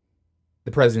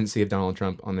the presidency of Donald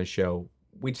Trump on this show.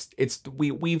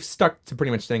 We've stuck to pretty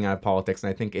much staying out of politics, and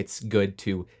I think it's good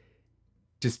to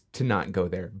not go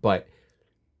there. But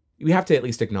we have to at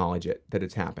least acknowledge that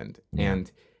it's happened. Yeah.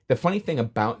 And the funny thing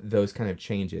about those kind of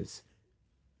changes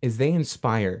is they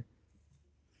inspire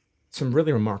some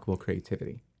really remarkable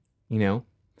creativity.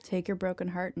 Take your broken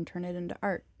heart and turn it into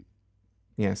art.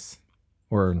 Yes.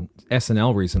 Or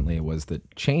SNL recently was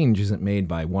that change isn't made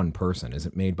by one person,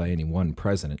 isn't made by any one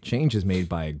president. Change is made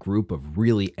by a group of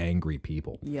really angry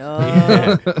people.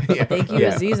 Yeah. Thank you,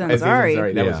 Aziz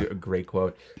Ansari. That was a great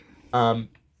quote. And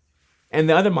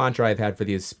the other mantra I've had for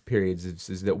these periods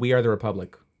is that we are the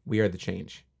republic. We are the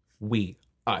change. We,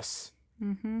 us,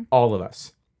 all of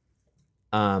us.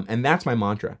 And that's my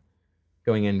mantra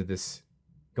going into this,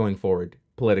 going forward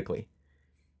politically.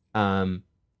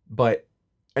 But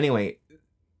anyway,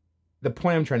 the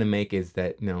point I'm trying to make is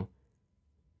that,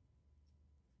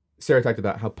 Sarah talked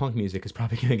about how punk music is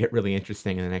probably going to get really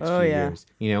interesting in the next few years.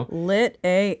 Lit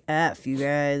AF, you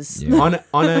guys. Yeah.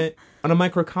 on a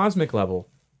microcosmic level,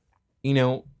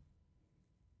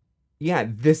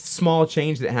 this small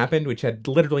change that happened, which had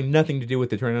literally nothing to do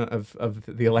with the turnout of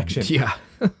the election,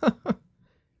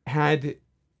 had,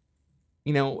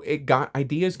 it got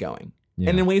ideas going,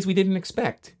 and in ways we didn't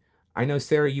expect. I know,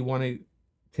 Sarah, you want to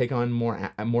take on more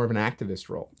of an activist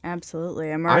role.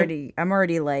 Absolutely. I'm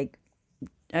already like,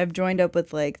 I've joined up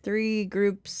with like 3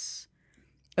 groups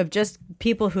of just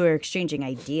people who are exchanging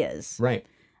ideas. Right.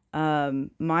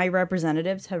 My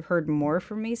representatives have heard more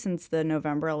from me since the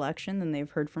November election than they've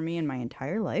heard from me in my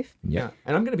entire life. Yeah.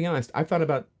 And I'm going to be honest, I've thought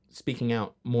about speaking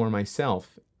out more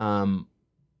myself. But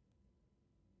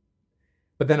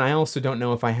then I also don't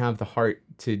know if I have the heart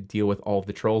to deal with all of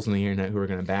the trolls on the internet who are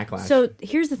going to backlash. So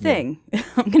here's the thing.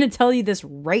 I'm going to tell you this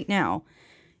right now.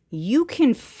 You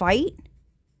can fight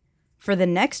for the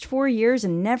next 4 years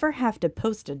and never have to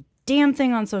post a damn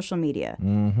thing on social media.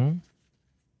 Mm-hmm.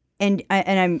 And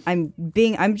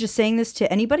I'm just saying this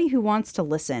to anybody who wants to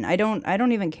listen. I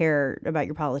don't even care about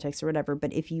your politics or whatever,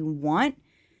 but if you want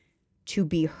to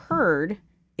be heard,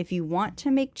 if you want to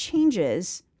make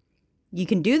changes, you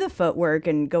can do the footwork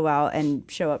and go out and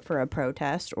show up for a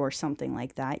protest or something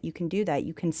like that. You can do that.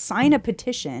 You can sign a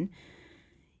petition.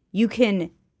 You can,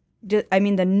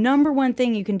 the number one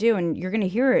thing you can do, and you're going to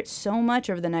hear it so much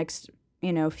over the next,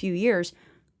 few years,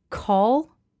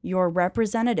 call your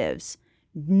representatives.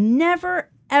 Never,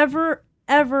 ever,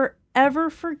 ever, ever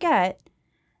forget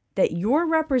that your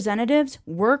representatives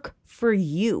work for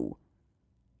you.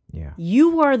 Yeah.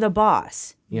 You are the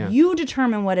boss. Yeah. You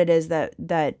determine what it is that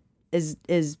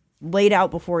is laid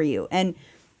out before you. And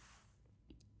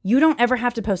you don't ever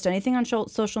have to post anything on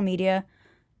social media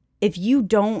if you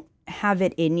don't have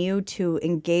it in you to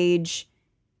engage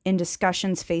in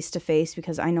discussions face to face,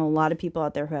 because I know a lot of people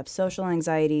out there who have social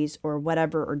anxieties or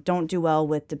whatever, or don't do well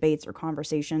with debates or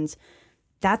conversations.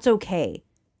 That's okay.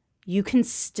 You can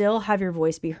still have your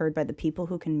voice be heard by the people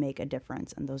who can make a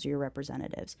difference, and those are your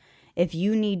representatives. If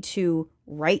you need to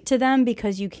write to them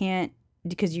because you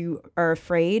are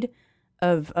afraid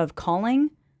of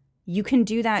calling, you can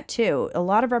do that too. A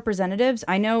lot of representatives,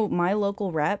 I know my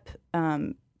local rep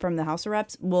from the House of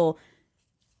Reps will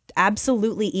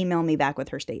absolutely email me back with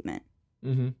her statement.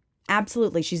 Mm-hmm.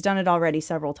 Absolutely. She's done it already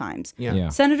several times. Yeah.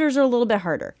 Senators are a little bit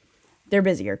harder. They're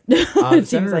busier.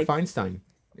 Senator Feinstein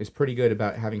is pretty good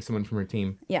about having someone from her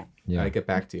team get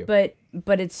back to you.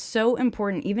 But it's so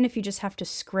important, even if you just have to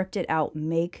script it out,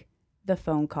 make the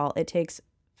phone call. It takes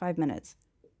 5 minutes.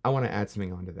 I want to add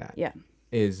something onto that. Yeah.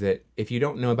 Is that if you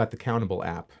don't know about the Countable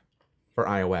app for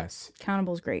iOS.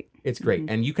 Countable is great. It's great. Mm-hmm.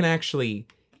 And you can actually,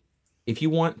 if you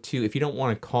don't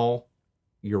want to call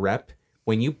your rep,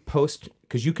 when you post,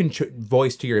 because you can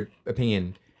voice to your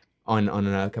opinion on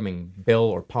an upcoming bill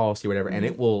or policy or whatever, and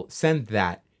it will send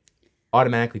that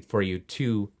automatically for you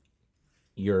to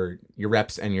your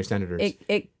reps and your senators.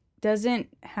 It doesn't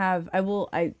have,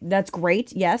 that's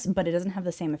great, yes, but it doesn't have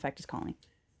the same effect as calling.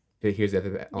 Here's the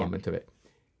other element of it.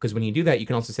 Because when you do that, you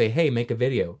can also say, hey, make a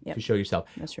video to show yourself.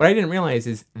 That's right. What I didn't realize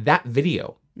is that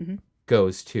video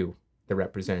goes to the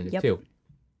representative too.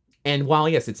 And while,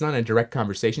 yes, it's not a direct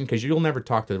conversation, because you'll never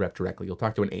talk to the rep directly. You'll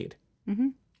talk to an aide. Mm-hmm.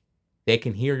 They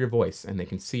can hear your voice, and they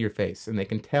can see your face, and they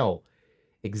can tell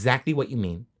exactly what you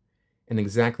mean and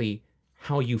exactly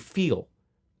how you feel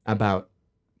about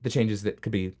the changes that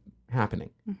could be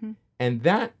happening. Mm-hmm. And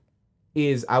that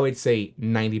is, I would say,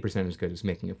 90% as good as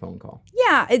making a phone call.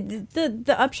 Yeah,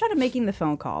 the upshot of making the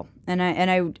phone call, and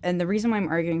the reason why I'm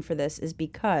arguing for this is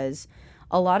because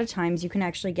a lot of times you can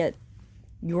actually get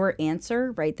your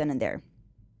answer right then and there,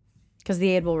 because the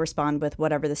aide will respond with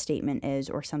whatever the statement is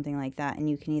or something like that, and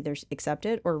you can either accept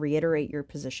it or reiterate your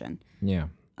position. Yeah.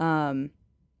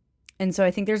 And so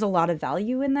I think there's a lot of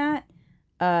value in that,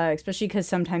 especially because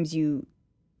sometimes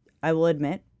I will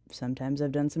admit, sometimes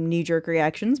I've done some knee-jerk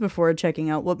reactions before checking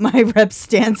out what my rep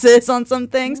stance is on some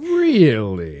things.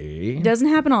 Really? It doesn't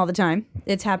happen all the time.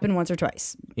 It's happened once or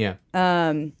twice. Yeah.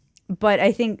 but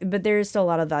I think, but there is still a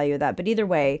lot of value of that. But either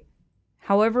way,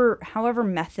 however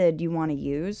method you want to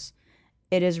use,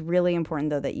 it is really important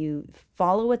though that you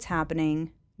follow what's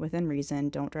happening within reason.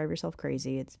 Don't drive yourself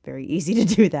crazy. It's very easy to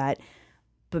do that,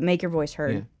 but make your voice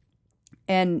heard. Yeah.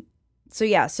 And so,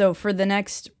 yeah, so for the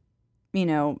next,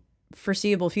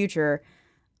 foreseeable future,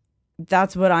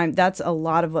 that's a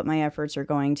lot of what my efforts are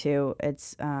going to.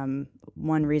 It's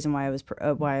one reason why I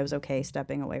was okay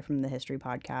stepping away from the history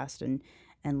podcast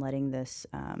and letting this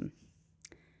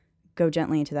go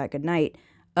gently into that good night.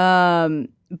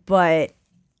 But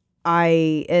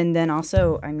and then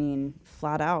also,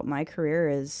 flat out, my career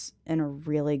is in a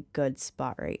really good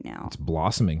spot right now. It's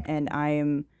blossoming. And I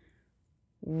am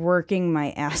working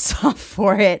my ass off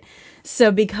for it.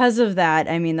 So because of that,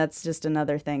 that's just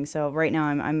another thing. So right now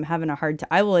I'm having a hard time.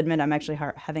 I will admit I'm actually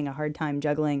having a hard time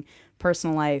juggling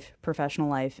personal life, professional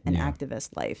life, and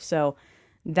activist life. So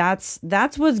that's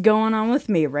what's going on with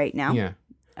me right now. Yeah.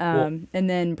 And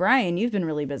then Brian, you've been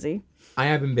really busy. I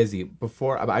have been busy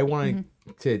before. I wanted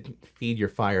to feed your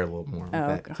fire a little more with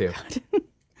that too.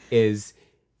 Is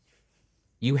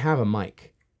you have a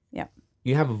mic. Yep.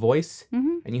 You have a voice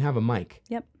and you have a mic.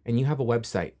 Yep. And you have a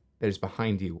website that is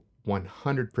behind you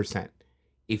 100%.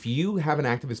 If you have an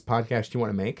activist podcast you want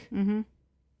to make,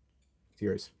 it's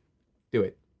yours. Do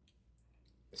it.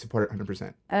 Support it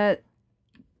 100%.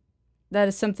 That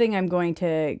is something I'm going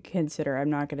to consider. I'm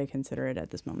not going to consider it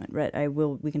at this moment, but I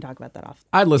will. We can talk about that off.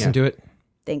 I'd listen to it.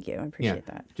 Thank you. I appreciate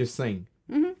that. Just saying.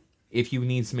 If you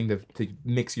need something to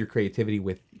mix your creativity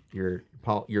with your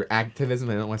activism,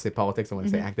 I don't want to say politics, I want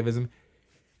to say activism,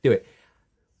 do it.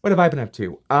 What have I been up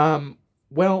to?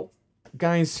 Well,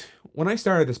 guys, when I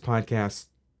started this podcast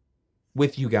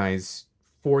with you guys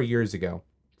 4.5 years ago,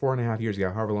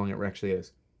 however long it actually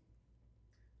is,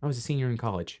 I was a senior in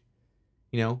college.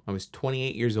 I was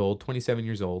 28 years old, 27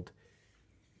 years old,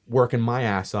 working my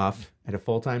ass off at a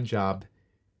full-time job,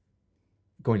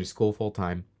 going to school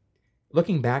full-time.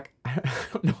 Looking back, I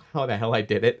don't know how the hell I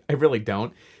did it. I really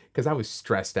don't, because I was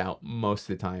stressed out most of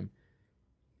the time.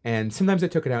 And sometimes I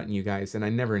took it out on you guys, and I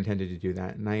never intended to do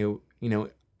that. And I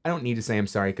don't need to say I'm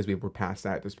sorry because we were past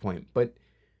that at this point, but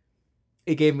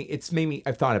it's made me,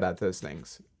 I've thought about those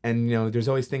things. And, there's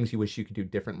always things you wish you could do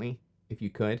differently if you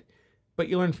could, but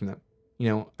you learn from them.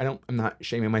 I'm not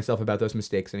shaming myself about those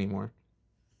mistakes anymore.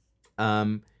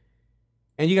 And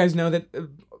you guys know that a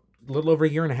little over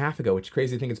 1.5 years ago, which is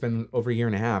crazy to think it's been over 1.5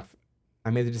 years, I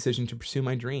made the decision to pursue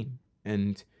my dream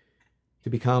and to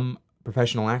become a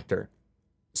professional actor.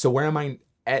 So where am I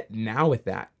at now with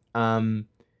that? I've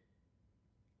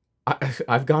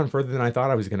gone further than I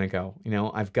thought I was going to go.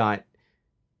 I've got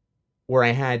where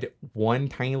I had one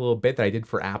tiny little bit that I did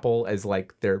for Apple as for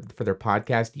their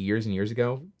podcast years and years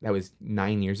ago. That was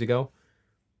 9 years ago.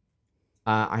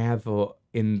 I have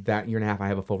in that 1.5 years, I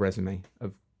have a full resume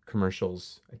of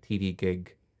commercials, a TV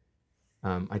gig.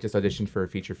 I just auditioned for a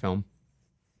feature film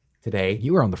today.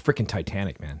 You were on the freaking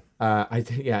Titanic, man.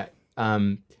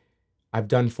 I've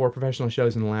done 4 professional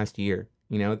shows in the last year.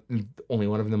 Only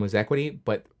one of them was Equity,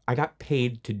 but I got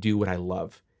paid to do what I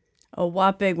love. A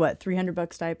whopping,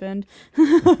 $300 stipend?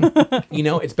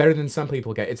 It's better than some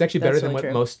people get. It's actually better than what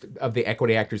most of the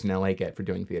Equity actors in LA get for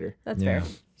doing theater. That's fair.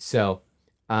 So,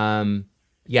 I'm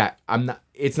not,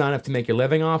 it's not enough to make your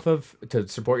living off of, to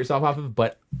support yourself off of,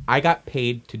 but I got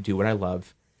paid to do what I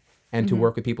love and to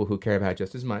work with people who care about it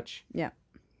just as much. Yeah.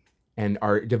 And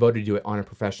are devoted to it on a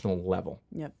professional level.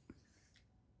 Yep.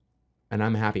 And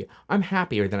I'm happy. I'm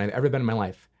happier than I've ever been in my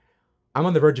life. I'm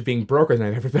on the verge of being broker than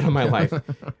I've ever been in my life.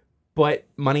 But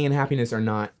money and happiness are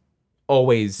not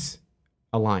always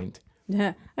aligned.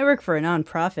 Yeah, I work for a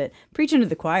nonprofit, preaching to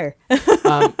the choir.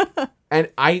 And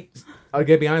I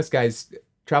gotta be honest, guys,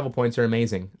 travel points are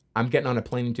amazing. I'm getting on a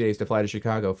plane in 2 days to fly to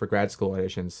Chicago for grad school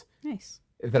auditions. Nice.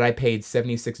 That I paid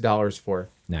 $76 for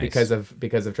because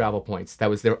of travel points. That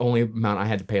was the only amount I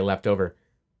had to pay left over.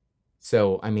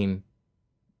 So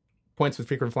points with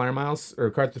frequent flyer miles or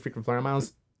cards with frequent flyer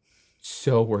miles.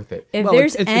 So worth it. If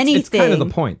there's anything, it's kind of the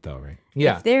point, though, right?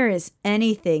 Yeah. If there is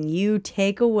anything you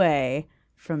take away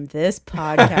from this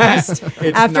podcast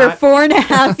after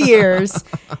 4.5 years,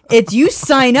 it's you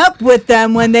sign up with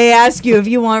them when they ask you if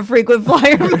you want frequent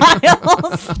flyer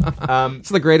miles. It's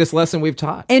the greatest lesson we've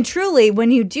taught. And truly,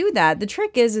 when you do that, the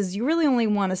trick is you really only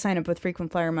want to sign up with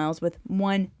frequent flyer miles with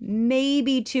 1,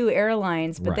 maybe 2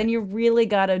 airlines, but then you really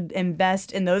got to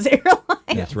invest in those airlines.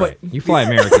 That's right. You fly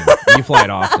American. You fly it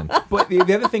often. But the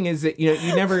other thing is that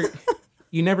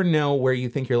you never know where you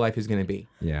think your life is going to be.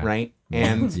 Yeah. Right.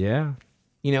 And yeah.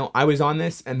 I was on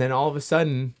this, and then all of a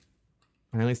sudden,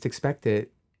 when I least expect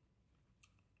it,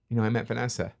 I met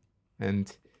Vanessa,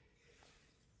 and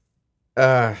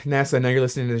Nessa, I know you're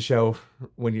listening to the show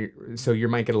so you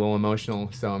might get a little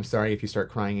emotional. So I'm sorry if you start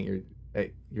crying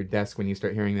at your desk when you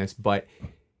start hearing this. But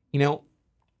you know,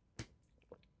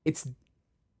 it's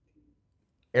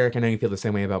Eric. I know you feel the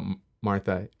same way about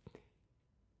Martha.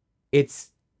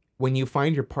 It's when you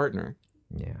find your partner.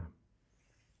 Yeah.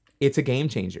 It's a game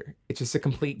changer. It's just a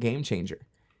complete game changer.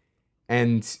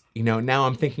 And you know, now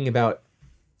I'm thinking about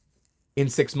in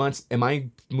 6 months, am I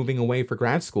moving away for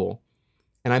grad school?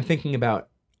 And I'm thinking about,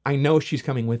 I know she's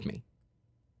coming with me.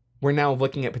 We're now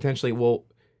looking at potentially, well,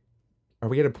 are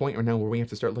we at a point right now where we have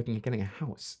to start looking at getting a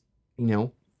house? You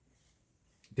know,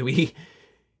 do we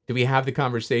have the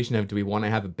conversation of, do we want to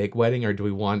have a big wedding, or do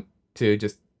we want to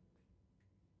just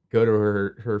go to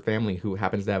her family, who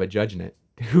happens to have a judge in it,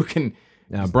 who can...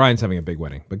 Now, Brian's having a big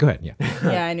wedding, but go ahead. Yeah.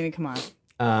 Yeah, I knew. Come on.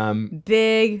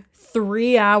 Big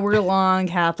 3-hour-long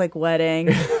Catholic wedding.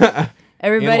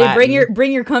 Everybody,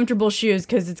 bring your comfortable shoes,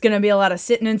 because it's going to be a lot of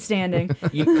sitting and standing.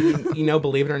 you know,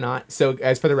 believe it or not. So,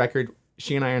 as for the record,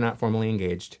 she and I are not formally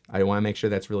engaged. I want to make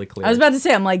sure that's really clear. I was about to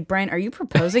say, I'm like, Brian, are you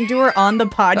proposing to her on the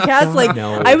podcast? Like,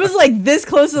 No. I was like this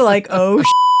close to like, oh.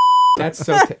 That's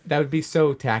so. That would be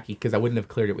so tacky, because I wouldn't have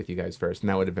cleared it with you guys first, and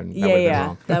that would have been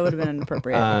wrong. That would have been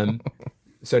inappropriate.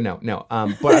 So no. But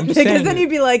I'm just saying. Because then you'd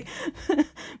be like,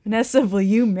 Vanessa, will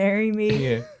you marry me?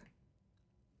 Yeah.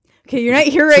 Okay, you're not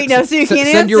here right now, so you can't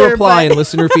answer. Send your reply and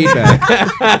listener feedback.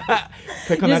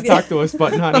 Click on that talk to us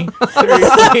button, honey.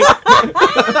 Seriously.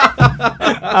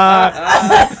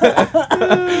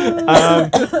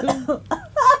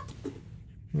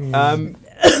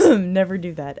 Never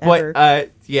do that ever.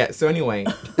 But yeah. So anyway,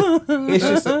 it's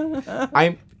just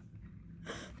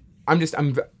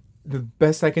I'm the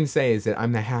best I can say is that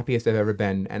I'm the happiest I've ever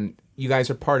been, and you guys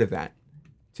are part of that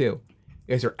too.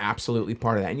 You guys are absolutely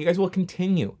part of that, and you guys will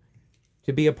continue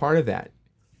to be a part of that.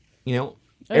 You know,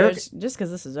 Eric. Just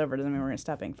because this is over doesn't mean we're gonna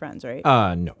stop being friends, right?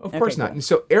 No. Of course not. Cool. And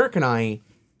so Eric and I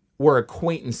were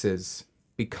acquaintances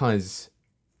because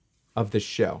of this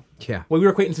show. Yeah. Well, we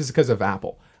were acquaintances because of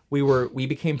Apple. We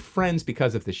became friends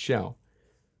because of the show.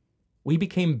 We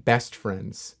became best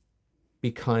friends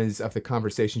because of the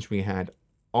conversations we had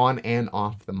on and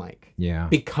off the mic. Yeah.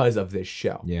 Because of this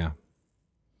show. Yeah.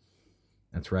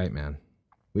 That's right, man.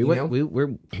 We You went know? we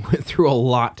went through a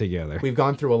lot together. We've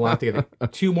gone through a lot together.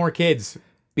 2 more kids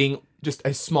being just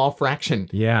a small fraction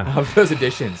Yeah. of those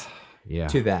additions Yeah.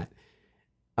 to that.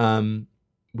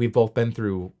 We've both been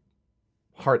through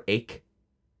heartache.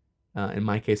 In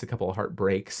my case, a couple of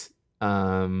heartbreaks.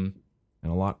 And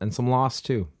some loss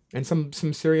too. And some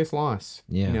serious loss.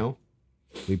 Yeah. You know?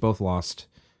 We both lost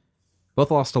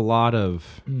a lot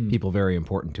of people very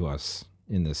important to us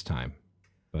in this time.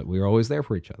 But we were always there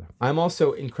for each other. I'm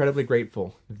also incredibly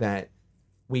grateful that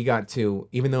we got to,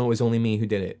 even though it was only me who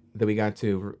did it, that we got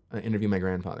to interview my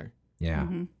grandfather. Yeah.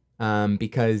 Mm-hmm.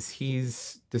 Because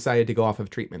he's decided to go off of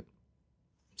treatment.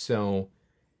 So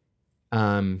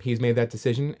he's made that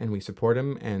decision, and we support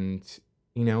him. And,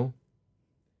 you know,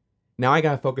 now I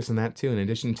got to focus on that too, in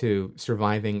addition to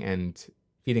surviving and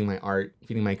feeding my art,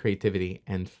 feeding my creativity,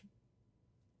 and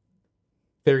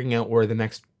figuring out where the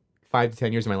next 5 to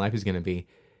 10 years of my life is going to be.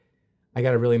 I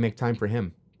got to really make time for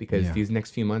him, because these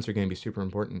next few months are going to be super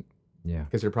important. Yeah.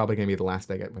 Because they're probably going to be the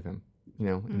last I get with him, you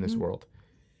know, in this world.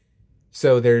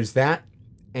 So there's that.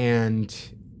 And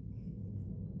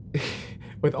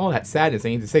with all that sadness, I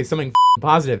need to say something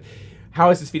positive. How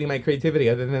is this feeding my creativity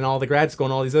other than all the grad school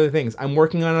and all these other things? I'm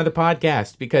working on another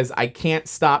podcast because I can't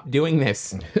stop doing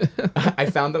this. I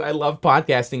found that I love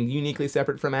podcasting, uniquely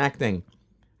separate from acting.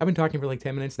 I've been talking for like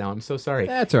 10 minutes now. I'm so sorry.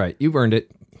 That's all right. You've earned it.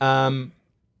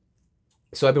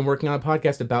 So I've been working on a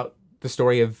podcast about the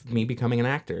story of me becoming an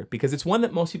actor, because it's one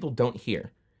that most people don't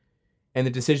hear. And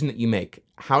the decision that you make.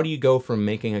 How do you go from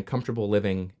making a comfortable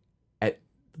living at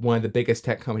one of the biggest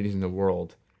tech companies in the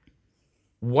world?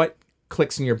 What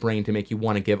clicks in your brain to make you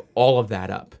want to give all of that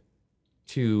up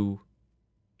to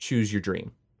choose your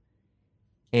dream?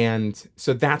 And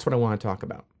so that's what I want to talk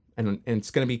about. And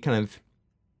it's going to be kind of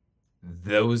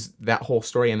that whole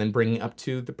story, and then bringing it up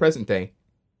to the present day,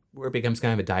 where it becomes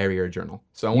kind of a diary or a journal.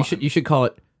 So You should call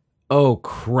it, "Oh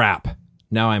crap,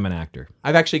 now I'm an actor."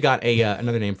 I've actually got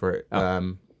another name for it.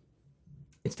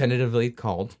 It's tentatively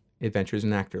called Adventures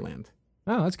in Actorland.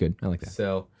 Oh, that's good. I like that.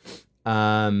 So,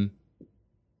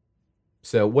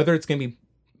 so whether it's going to be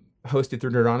hosted through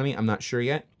Nerdonomy, I'm not sure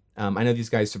yet. I know these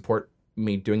guys support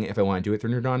me doing it if I want to do it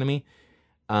through Nerdonomy.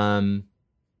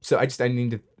 So I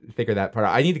need to figure that part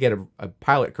out. I need to get a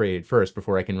pilot created first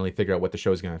before I can really figure out what the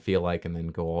show is going to feel like, and then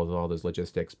go all those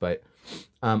logistics. But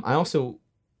I also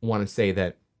want to say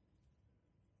that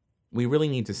we really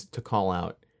need to call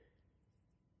out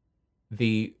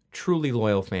the truly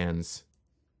loyal fans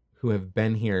who have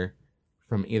been here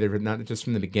from either not just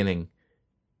from the beginning,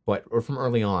 or from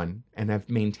early on, and have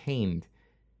maintained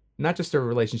not just a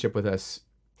relationship with us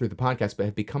through the podcast, but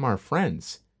have become our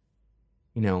friends.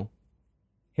 You know,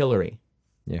 Hillary,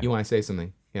 you want to say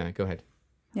something? Yeah, go ahead.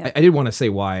 I did want to say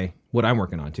what I'm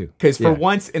working on too. Because for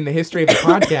once in the history of the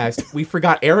podcast, we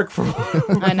forgot Eric for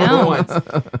I know. once.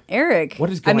 Eric. What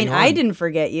is going on? I didn't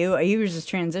forget you. You were just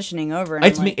transitioning over. And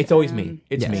It's I'm me. like, It's always me.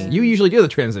 It's me. You usually do the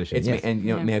transition. It's me. And,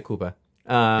 mea culpa.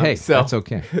 Hey, that's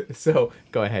okay. So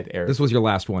go ahead, Eric. This was your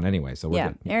last one anyway, so we're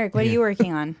good. Eric, what are you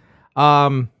working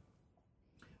on?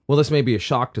 Well, this may be a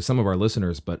shock to some of our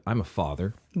listeners, but I'm a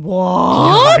father.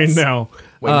 What? I know.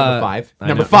 Wait, number 5. I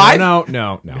Number know. 5?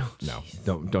 No.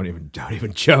 Don't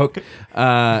even joke.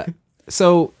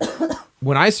 So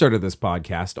when I started this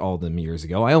podcast all them years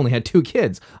ago, I only had 2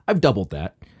 kids. I've doubled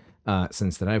that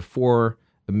since then. I have 4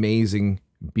 amazing,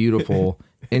 beautiful,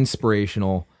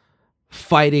 inspirational,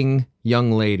 fighting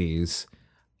young ladies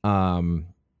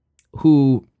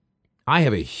who I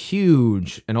have a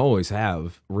huge, and always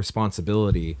have,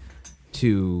 responsibility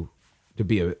to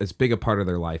be as big a part of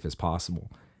their life as possible.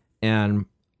 And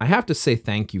I have to say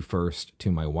thank you first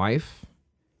to my wife,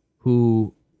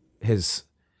 who has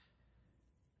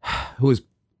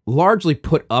largely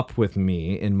put up with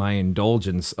me in my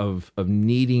indulgence of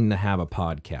needing to have a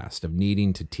podcast, of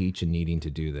needing to teach and needing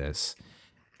to do this.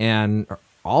 And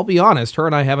I'll be honest, her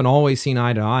and I haven't always seen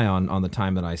eye to eye on the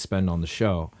time that I spend on the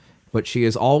show. But she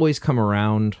has always come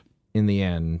around in the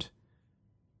end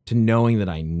to knowing that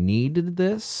I needed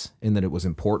this and that it was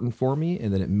important for me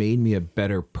and that it made me a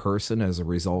better person as a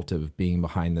result of being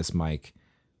behind this mic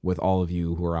with all of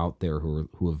you who are out there who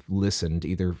have listened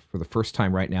either for the first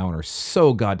time right now and are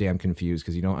so goddamn confused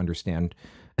because you don't understand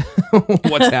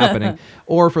what's happening,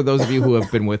 or for those of you who have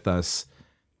been with us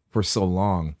for so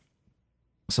long.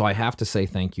 So I have to say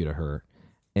thank you to her.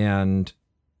 And,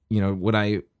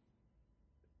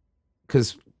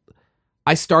 because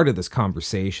I started this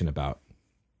conversation about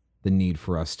the need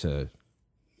for us to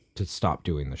stop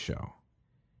doing the show.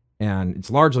 And it's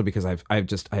largely because I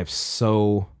have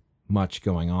so much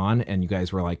going on, and you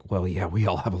guys were like, well, yeah, we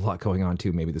all have a lot going on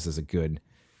too. Maybe this is a good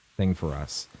thing for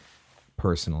us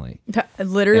personally.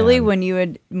 Literally, and when you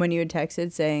had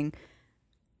texted saying,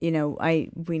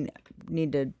 we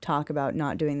need to talk about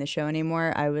not doing the show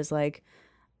anymore, I was like,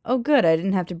 oh, good. I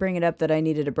didn't have to bring it up that I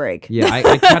needed a break. Yeah,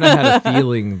 I kind of had a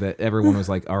feeling that everyone was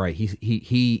like, all right, he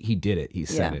did it. He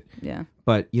said it. Yeah.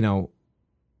 But,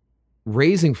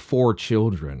 raising 4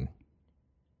 children,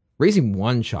 raising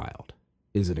 1 child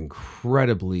is an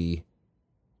incredibly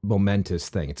momentous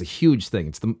thing. It's a huge thing.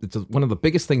 It's one of the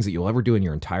biggest things that you'll ever do in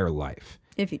your entire life.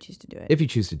 If you choose to do it. If you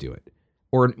choose to do it.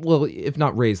 Or, well, if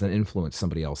not raise, then influence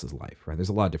somebody else's life, right? There's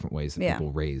a lot of different ways that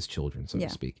people raise children, so to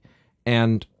speak.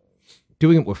 And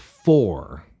doing it with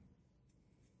 4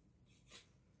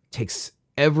 takes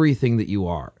everything that you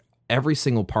are. Every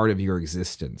single part of your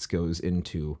existence goes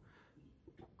into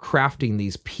crafting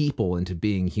these people into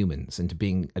being humans, into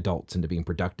being adults, into being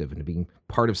productive, into being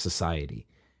part of society.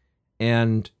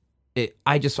 And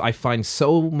I find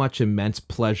so much immense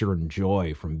pleasure and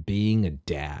joy from being a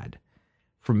dad,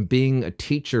 from being a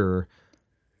teacher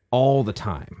all the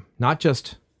time, not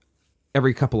just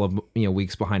every couple of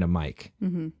weeks behind a mic,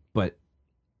 but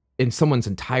in someone's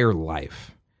entire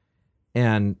life.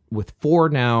 And with 4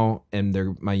 now,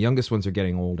 and my youngest ones are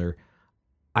getting older,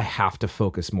 I have to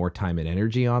focus more time and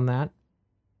energy on that.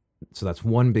 So that's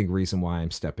one big reason why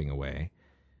I'm stepping away.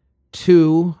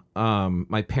 2,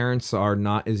 my parents are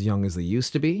not as young as they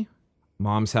used to be.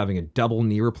 Mom's having a double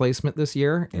knee replacement this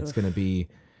year. It's going to be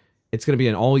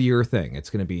an all year thing. It's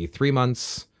going to be 3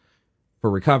 months for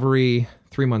recovery,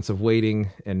 3 months of waiting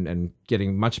and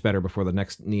getting much better before the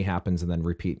next knee happens, and then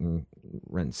repeat and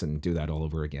rinse and do that all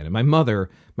over again. And my mother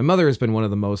has been one of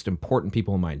the most important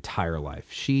people in my entire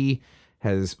life. She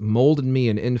has molded me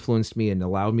and influenced me and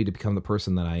allowed me to become the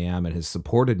person that I am, and has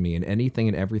supported me in anything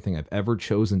and everything I've ever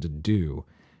chosen to do.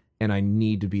 And I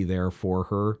need to be there for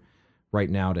her right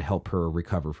now to help her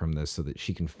recover from this so that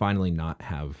she can finally not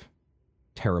have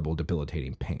terrible,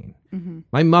 debilitating pain.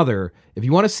 My mother, if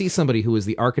you want to see somebody who is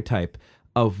the archetype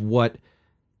of what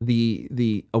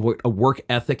what a work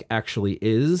ethic actually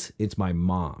is, it's my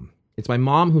mom. It's my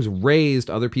mom who's raised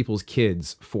other people's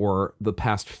kids for the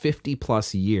past 50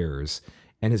 plus years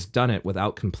and has done it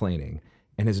without complaining,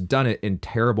 and has done it in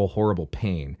terrible, horrible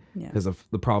pain because of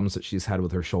the problems that she's had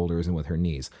with her shoulders and with her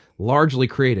knees, largely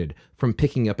created from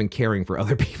picking up and caring for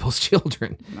other people's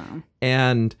children. Wow.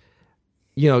 And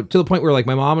to the point where, like,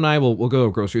 my mom and I will go to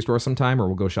a grocery store sometime, or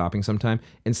we'll go shopping sometime,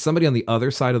 and somebody on the other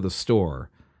side of the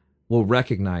store will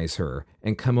recognize her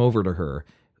and come over to her,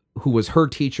 who was her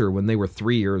teacher when they were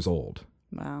 3 years old,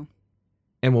 Wow.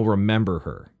 and will remember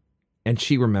her. And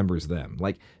she remembers them.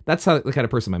 Like, that's how the kind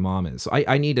of person my mom is. So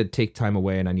I need to take time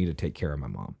away, and I need to take care of my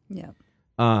mom. Yeah.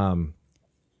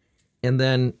 And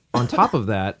then on top of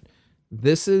that,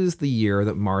 this is the year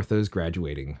that Martha is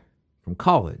graduating from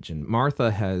college. And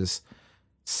Martha has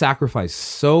sacrificed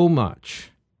so much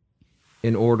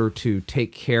in order to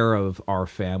take care of our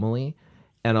family.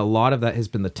 And a lot of that has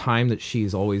been the time that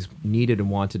she's always needed and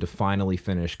wanted to finally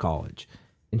finish college.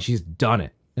 And she's done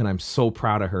it. And I'm so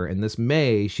proud of her. And this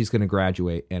May, she's going to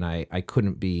graduate. And I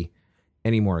couldn't be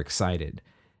any more excited.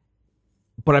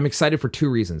 But I'm excited for two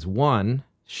reasons. One,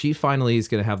 she finally is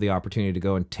going to have the opportunity to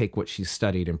go and take what she's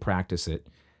studied and practice it.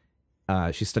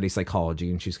 She studies psychology,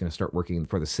 and she's going to start working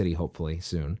for the city hopefully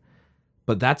soon.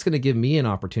 But that's going to give me an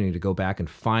opportunity to go back and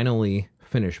finally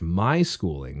finish my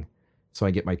schooling so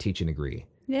I get my teaching degree.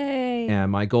 Yay.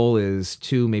 And my goal is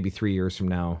 2, maybe 3 years from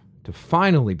now to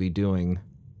finally be doing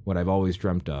what I've always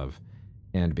dreamt of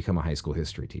and become a high school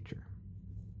history teacher.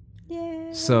 Yay.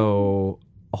 So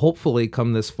hopefully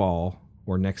come this fall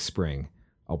or next spring,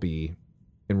 I'll be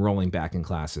enrolling back in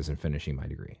classes and finishing my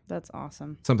degree. That's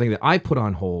awesome. Something that I put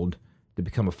on hold to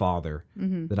become a father,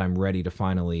 Mm-hmm. that I'm ready to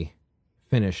finally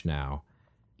finish now.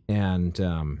 And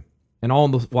all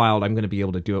the while, I'm going to be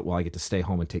able to do it while I get to stay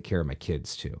home and take care of my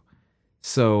kids too.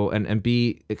 So, and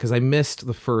be, because I missed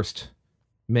the first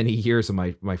many years of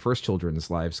my first children's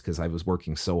lives because I was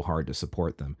working so hard to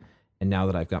support them. And now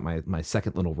that I've got my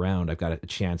second little round, I've got a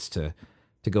chance to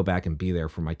go back and be there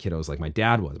for my kiddos like my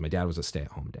dad was. My dad was a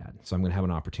stay-at-home dad. So I'm going to have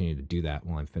an opportunity to do that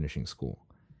while I'm finishing school.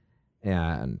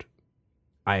 And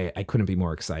I couldn't be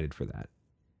more excited for that.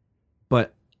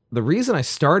 But the reason I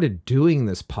started doing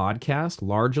this podcast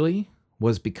largely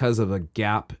was because of a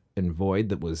gap and void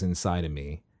that was inside of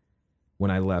me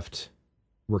when I left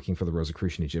working for the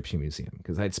Rosicrucian Egyptian Museum.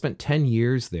 Because I had spent 10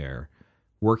 years there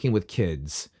working with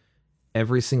kids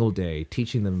every single day,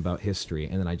 teaching them about history.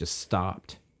 And then I just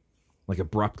stopped. Like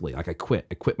abruptly, like I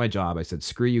quit my job. I said,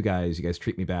 screw you guys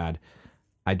treat me bad.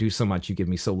 I do so much, you give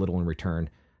me so little in return.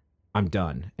 I'm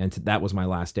done. And that was my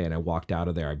last day. And I walked out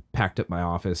of there. I packed up my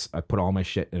office. I put all my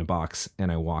shit in a box and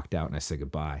I walked out and I said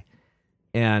goodbye.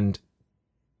 And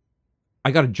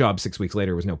I got a job 6 weeks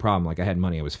later. It was no problem. Like I had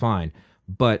money. I was fine.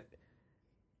 But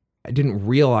I didn't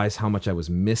realize how much I was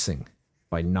missing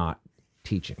by not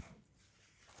teaching.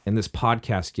 And this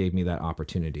podcast gave me that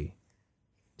opportunity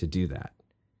to do that.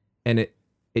 And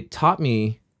it taught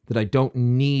me that I don't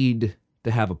need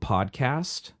to have a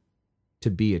podcast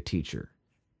to be a teacher.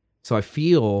 So I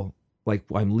feel like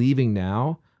I'm leaving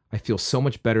now. I feel so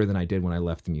much better than I did when I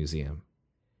left the museum.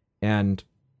 And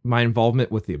my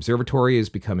involvement with the observatory is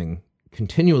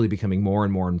continually becoming more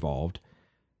and more involved.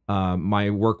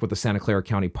 My work with the Santa Clara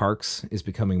County Parks is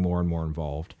becoming more and more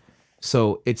involved.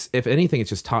 So if anything, it's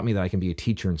just taught me that I can be a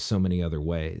teacher in so many other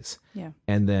ways. Yeah.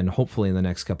 And then hopefully in the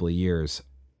next couple of years,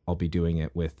 I'll be doing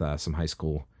it with some high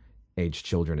school aged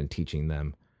children and teaching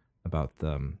them about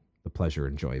the pleasure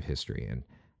and joy of history. And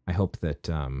I hope that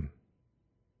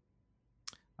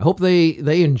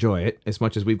they enjoy it as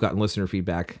much as we've gotten listener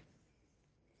feedback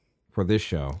for this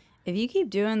show. If you keep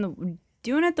doing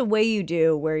it the way you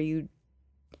do, where you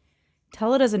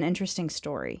tell it as an interesting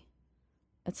story,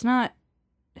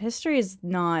 history is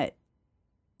not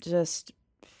just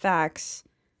facts,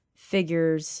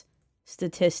 figures,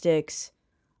 statistics,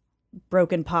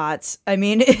 broken pots. I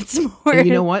mean, it's more. And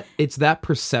you know what? It's that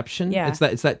perception. Yeah.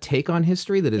 It's that take on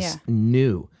history that is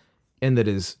new and that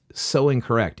is so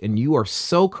incorrect. And you are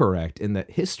so correct in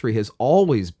that history has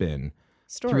always been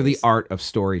through the art of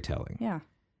storytelling. Yeah.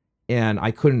 And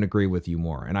I couldn't agree with you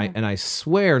more. And I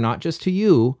swear, not just to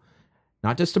you,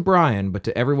 not just to Brian, but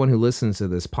to everyone who listens to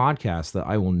this podcast, that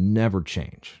I will never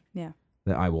change. Yeah.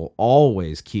 That I will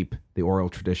always keep the oral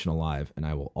tradition alive, and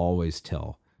I will always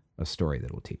tell a story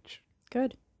that will teach.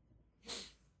 Good.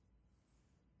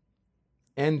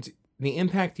 And the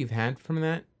impact you've had from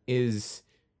that is,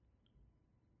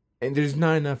 and there's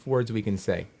not enough words we can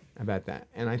say about that.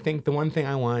 And I think the one thing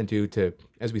I want to do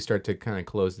as we start to kind of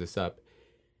close this up,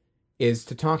 is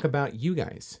to talk about you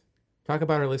guys, talk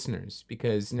about our listeners,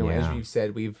 because as you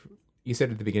said, you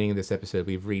said at the beginning of this episode,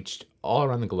 we've reached all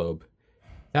around the globe,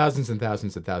 thousands and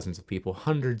thousands and thousands of people,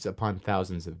 hundreds upon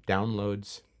thousands of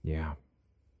downloads. Yeah.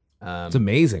 It's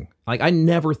amazing. Like I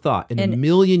never thought in a In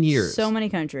million years. So many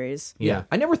countries. Yeah.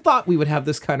 I never thought we would have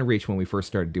this kind of reach when we first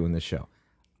started doing this show.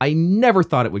 I never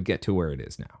thought it would get to where it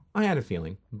is now. I had a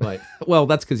feeling, but Well,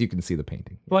 that's because you can see the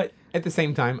painting. but at the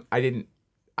same time, I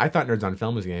I thought Nerds on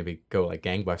Film was going to go like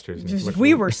gangbusters. And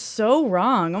We were so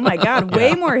wrong. Oh my God.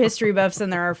 Way more history buffs than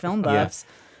there are film buffs.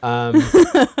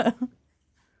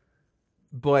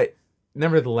 But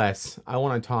nevertheless, I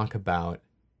want to talk about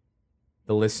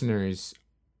the listeners,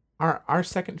 our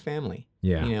second family.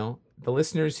 Yeah. You know, the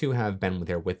listeners who have been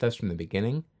there with us from the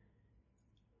beginning.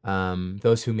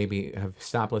 Those who maybe have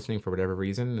stopped listening for whatever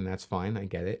reason, and that's fine. I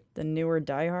get it. The newer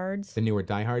diehards. The newer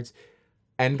diehards.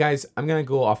 And guys, I'm going to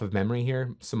go off of memory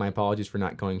here, so my apologies for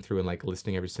not going through and like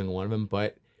listing every single one of them,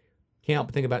 but can't help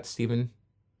but think about Stephen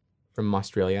from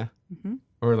Australia. Mm-hmm.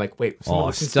 Or like, wait,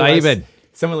 Stephen.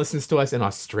 Someone listens to us in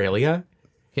Australia?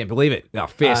 Can't believe it. Our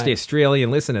first Australian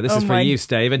listener. This is for you,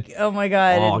 Stephen. Oh my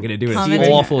God. Oh, I'm going to do it as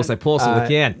Commenting- awful as I possibly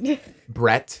can.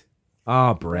 Brett.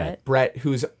 Oh, Brett. Brett,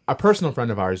 who's a personal friend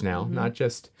of ours now, Mm-hmm. not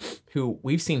just who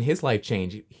we've seen his life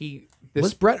change.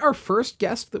 Was Brett our first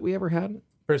guest that we ever had?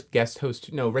 First guest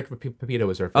host. No, Rick Pepito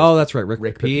was our first. Oh, that's right.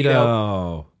 Rick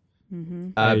Pepito. Mm-hmm.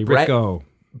 Hey, Brett, Ricko.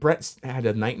 Brett had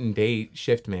a night and day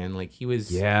shift, man. Like he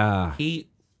was. Yeah.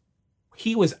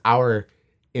 He was our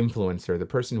influencer, the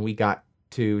person we got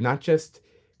to not just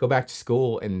go back to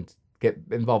school and get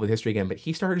involved with history again, but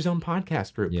he started his own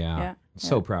podcast group. Yeah.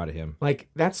 So proud of him. Like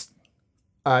that's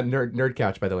Nerd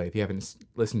Couch, by the way, if you haven't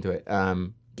listened to it.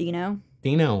 Dino.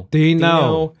 Dino.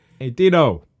 Hey,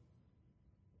 Dino.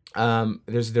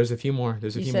 There's a few more.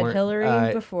 There's a You few said more.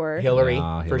 Hillary before. Hillary,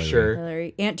 Ah, for Hillary. sure.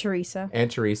 Hillary. Aunt Teresa.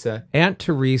 And Teresa. Aunt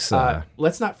Teresa.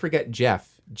 Let's not forget Jeff.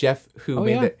 Jeff, who Oh,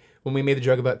 made yeah. the when we made the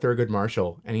joke about Thurgood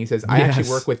Marshall, and he says, "I actually Yes.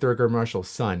 work with Thurgood Marshall's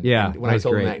son." Yeah, And when that I was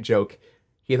told him great. that joke,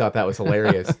 he thought that was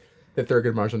hilarious. That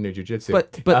Thurgood Marshall knew jujitsu.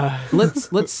 But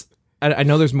let's. I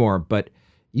know there's more, but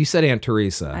you said Aunt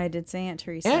Teresa. I did say Aunt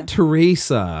Teresa. Aunt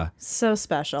Teresa So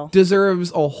special.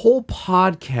 deserves a whole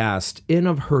podcast in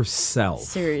of herself.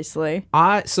 Seriously.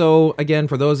 So again,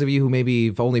 for those of you who maybe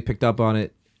have only picked up on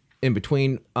it in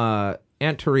between, Aunt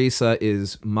Teresa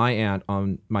is my aunt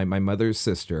on my mother's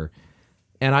sister,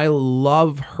 and I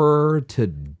love her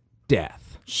to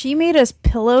death. She made us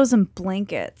pillows and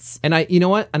blankets. And you know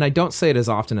what? And I don't say it as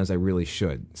often as I really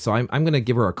should. So I'm going to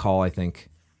give her a call, I think,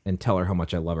 and tell her how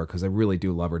much I love her, because I really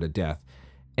do love her to death.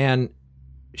 And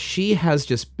she has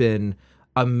just been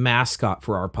a mascot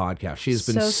for our podcast. She's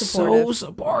been So so supportive.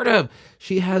 supportive.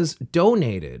 She has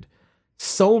donated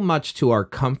so much to our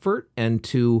comfort and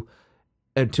to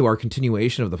our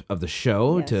continuation of the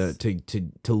show, Yes.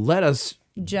 to let us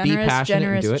be Generous, passionate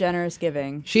and do it. generous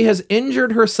giving. She has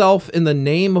injured herself in the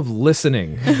name of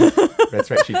listening.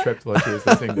 That's right. She tripped while she was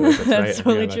listening to us. That's, right. I That's forgot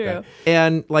totally about true. that.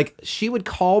 And like she would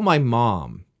call my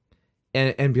mom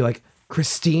and be like,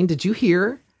 "Christine, did you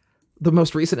hear the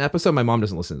most recent episode?" My mom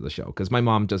doesn't listen to the show because my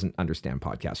mom doesn't understand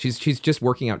podcasts. She's just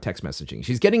working out text messaging.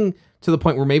 She's getting to the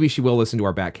point where maybe she will listen to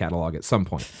our back catalog at some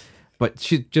point. But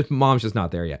mom's just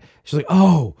not there yet. She's like,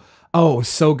 oh,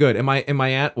 so good. And my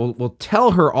aunt will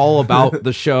tell her all about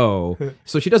the show.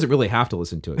 So she doesn't really have to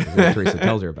listen to it because Teresa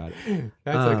tells her about it.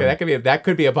 That's okay. That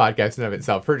could be a podcast in of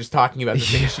itself. Her just talking about the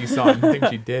things she saw and the things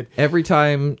she did. Every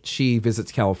time she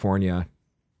visits California,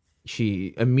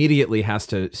 she immediately has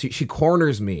to, she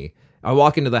corners me. I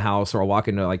walk into the house or I'll walk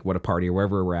into like a party or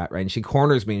wherever we're at, right? And she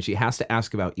corners me and she has to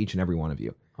ask about each and every one of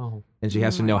you. Oh. And she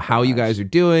has to know how you guys are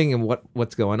doing and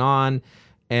what's going on.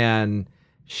 And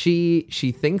she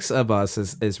thinks of us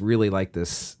as really like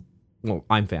this, well,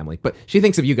 I'm family, but she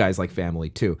thinks of you guys like family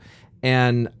too.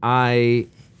 And I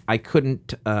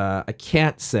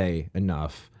can't say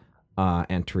enough,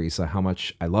 Aunt Teresa, how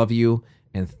much I love you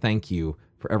and thank you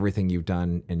for everything you've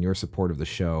done and your support of the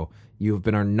show. You have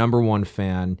been our number one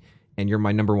fan, and you're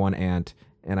my number one aunt.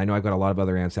 And I know I've got a lot of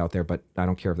other aunts out there, but I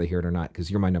don't care if they hear it or not because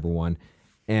you're my number one.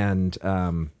 And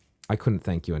I couldn't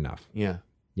thank you enough. Yeah.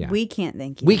 Yeah. We can't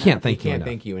thank you. We enough. can't thank you Can't enough.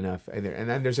 thank you enough either. And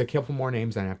then there's a couple more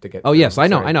names I have to get. Oh through. yes, I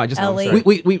know. Sorry. I just Ellie.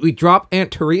 we dropped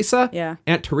Aunt Teresa. Yeah.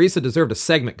 Aunt Teresa deserved a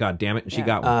segment. God damn it, and she Yeah.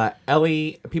 got one.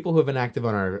 Ellie, people who have been active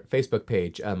on our Facebook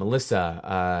page,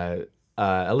 Melissa,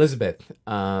 Elizabeth,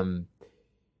 and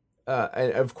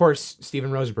of course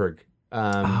Stephen Roseberg,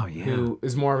 who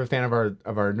is more of a fan of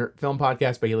our film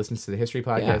podcast, but he listens to the history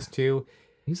podcast too.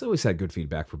 He's always had good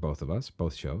feedback for both of us,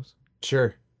 both shows.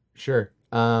 Sure.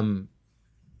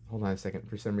 Hold on a second.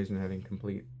 For some reason, I'm having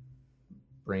complete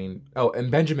brain. Oh,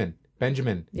 and Benjamin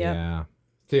Yep. Yeah.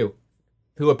 too.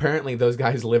 Who apparently those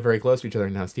guys live very close to each other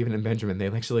now. Stephen and Benjamin, they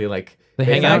actually They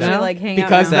hang out Actually, now? like hang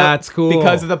because out now. That's cool.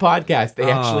 because of the podcast.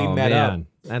 They actually Oh, met up man.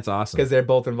 That's awesome. because they're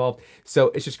both involved. So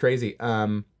it's just crazy.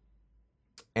 And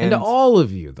to all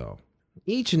of you, though,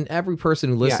 each and every person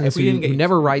who Yeah, listens if we didn't who get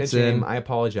never writes mention your in. name, I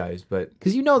apologize, but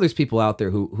Because there's people out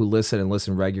there who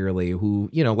listen regularly who,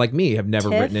 like me, have never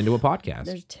Tiff. written into a podcast.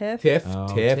 There's Tiff. Tiff, oh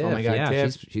my God, yeah,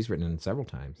 Tiff. she's written in several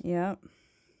times. Yep.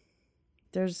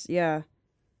 There's yeah.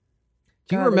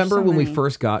 Do you God, there's remember so when we many.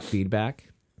 first got feedback?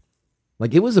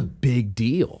 Like, it was a big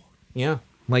deal. Yeah.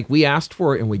 Like, we asked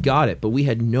for it and we got it, but we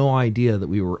had no idea that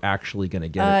we were actually going to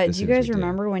get it. as Do you soon as guys we did.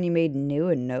 remember when you made New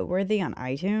and Noteworthy on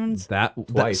iTunes?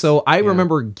 Twice. So I Yeah.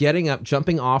 remember getting up,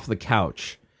 jumping off the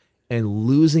couch, and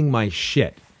losing my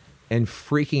shit and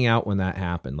freaking out when that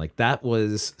happened. Like, that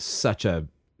was such a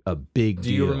big deal.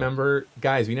 Do you remember,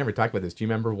 guys? We never talked about this. Do you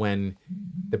remember when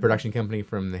the production company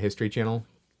from the History Channel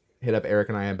hit up Eric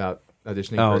and I about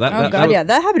auditioning? Oh, for that- Oh God, yeah,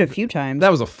 that happened a few times.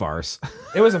 That was a farce.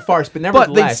 It was a farce, but But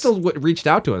nevertheless. they still reached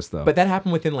out to us, though. But that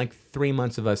happened within like 3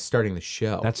 months of us starting the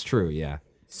show. That's true. Yeah.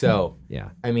 So. Yeah.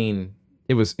 I mean,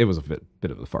 It was a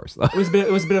bit of a farce, though. it was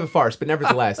a bit of a farce, but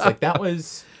nevertheless, like that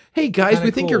was. Hey guys, Kinda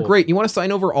we think you're cool. great. You want to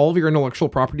sign over all of your intellectual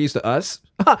properties to us?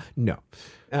 No.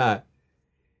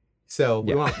 So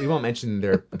Yeah. we won't mention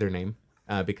their name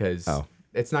because Oh.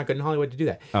 it's not good in Hollywood to do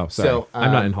that. Oh, sorry. So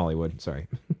I'm not in Hollywood. Sorry.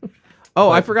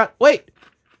 I forgot. Wait.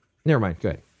 Never mind. Go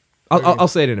ahead. I'll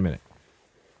say it in a minute.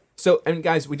 So, and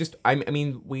guys, I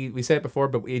mean, we said it before,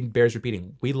 but it bears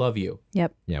repeating. We love you.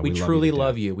 Yep. Yeah, we love you truly to death.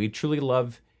 love you. We truly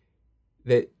love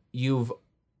that you've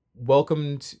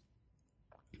welcomed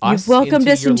us. You've welcomed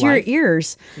us into your life.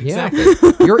 ears. Yeah.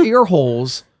 Exactly. Your ear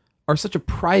holes are such a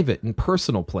private and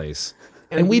personal place,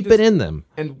 and we we've just- been in them.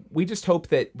 And we just hope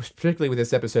that, particularly with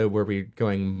this episode where we're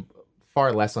going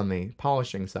far less on the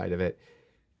polishing side of it,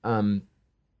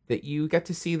 that you get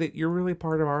to see that you're really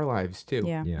part of our lives too.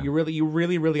 Yeah. Yeah. You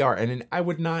really are. And I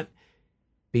would not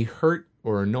be hurt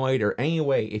or annoyed or any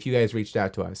way if you guys reached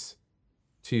out to us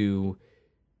to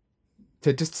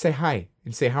just say hi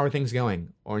and say, how are things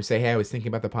going? Or say, hey, I was thinking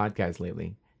about the podcast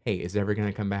lately. Hey, is it ever going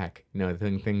to come back?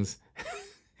 Things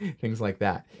things like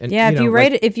that. And, Yeah, know,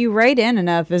 like- if you write in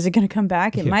enough, is it going to come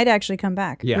back? It might actually come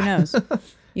back. Yeah. Who knows?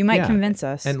 You might Yeah. convince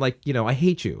us. and like, I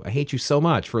hate you. I hate you so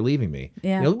much for leaving me.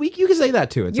 Yeah. You can say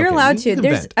that too. It's You're okay. allowed You to. can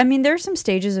There's, vent. I mean, there's some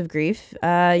stages of grief.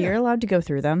 You're allowed to go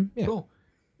through them. Yeah. Cool.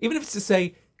 Even if it's to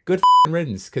say, good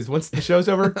riddance, because once the show's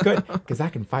over, good, because I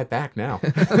can fight back now.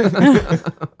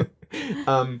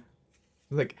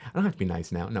 Like, I don't have to be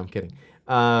nice now. No, I'm kidding.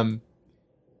 And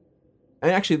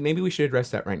actually, maybe we should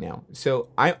address that right now. So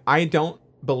I don't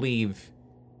believe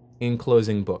in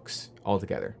closing books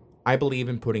altogether. I believe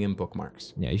in putting in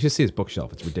bookmarks. Yeah, you should see his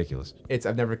bookshelf. It's ridiculous.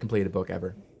 I've never completed a book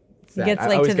ever. It's He that. gets, I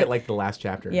like, always to get the- like the last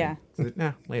chapter. Yeah.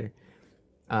 Nah, later.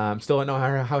 Still don't know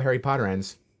how Harry Potter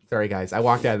ends. Sorry, guys. I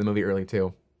walked out of the movie early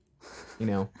too.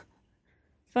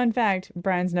 Fun fact,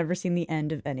 Brian's never seen the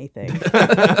end of anything.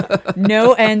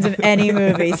 No ends of any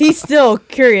movies. He's still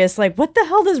curious, like, what the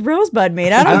hell does Rosebud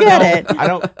mean? I don't get know. it. I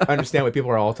don't understand what people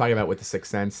are all talking about with the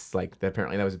Sixth Sense. Like,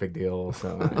 apparently that was a big deal.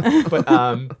 So, but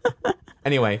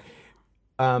anyway,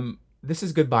 this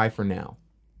is goodbye for now.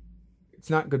 It's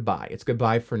not goodbye. It's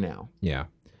goodbye for now. Yeah.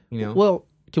 Well,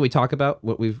 Can we talk about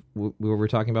what we were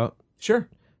talking about? sure.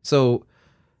 So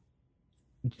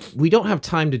we don't have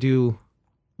time to do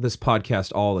this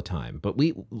podcast all the time, but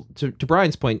to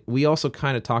Brian's point, we also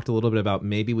kind of talked a little bit about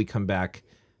maybe we come back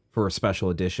for a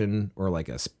special edition or like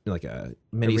a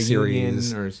mini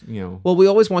series. Or Well, we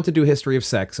always want to do history of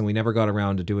sex, and we never got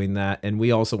around to doing that. And we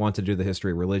also want to do the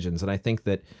history of religions. And I think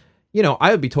that,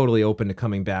 I would be totally open to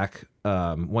coming back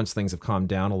once things have calmed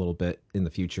down a little bit in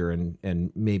the future,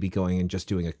 and maybe going and just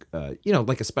doing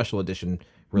like a special edition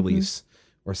release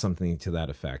or something to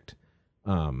that effect.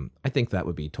 I think that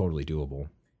would be totally doable.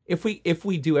 if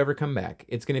we do ever come back,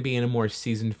 it's going to be in a more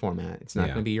seasoned format. It's not Yeah.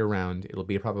 going to be year round. It'll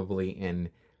be probably in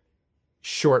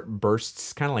short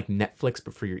bursts, kind of like Netflix,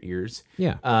 but for your ears.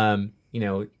 Yeah.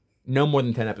 No more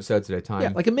than 10 episodes at a time.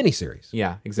 Yeah, like a mini series.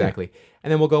 Yeah, exactly.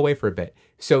 And then we'll go away for a bit.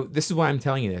 So this is why I'm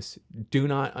telling you this. Do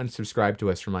not unsubscribe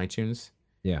to us from iTunes.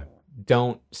 Yeah.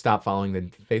 Don't stop following the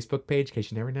Facebook page, in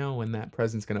case you never know when that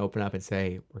present's going to open up and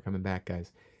say, we're coming back,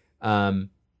 guys.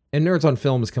 And Nerds on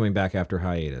Film is coming back after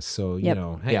hiatus. So, Yep.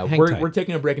 hang we're tight.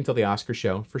 taking a break until the Oscar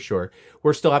show, for sure.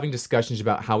 We're still having discussions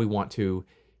about how we want to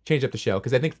change up the show,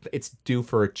 because I think it's due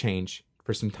for a change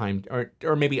for some time,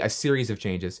 or maybe a series of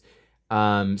changes.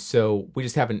 So we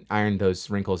just haven't ironed those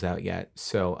wrinkles out yet.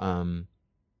 So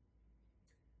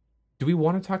do we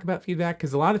want to talk about feedback?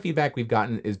 Because a lot of the feedback we've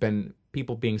gotten has been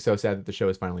people being so sad that the show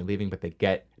is finally leaving, but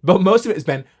most of it has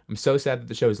been, I'm so sad that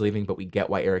the show is leaving, but we get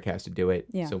why Eric has to do it.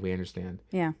 Yeah. So we understand.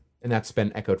 Yeah. And that's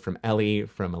been echoed from Ellie,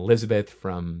 from Elizabeth,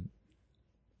 from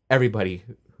everybody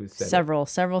who's said it.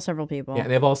 Several people. Yeah,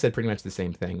 and they've all said pretty much the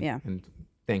same thing. Yeah. And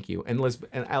thank you. And Liz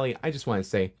and Allie, I just want to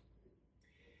say,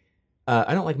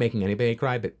 I don't like making anybody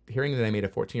cry, but hearing that I made a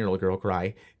 14-year-old girl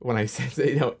cry when I said,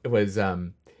 it was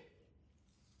a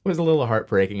little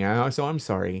heartbreaking. So I'm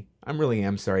sorry. I really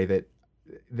am sorry that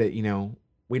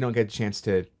we don't get a chance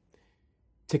to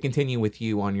continue with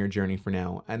you on your journey for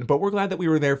now. But we're glad that we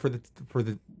were there for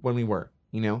the when we were,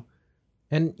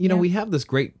 And, we have this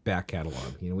great back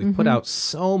catalog. We've put out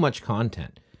so much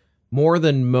content, more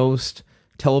than most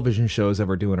television shows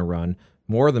ever do in a run,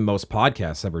 more than most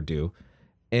podcasts ever do.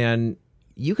 And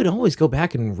you can always go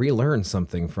back and relearn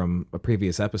something from a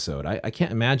previous episode. I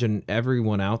can't imagine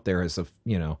everyone out there has the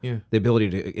ability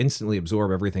to instantly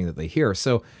absorb everything that they hear.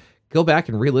 So go back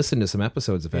and re-listen to some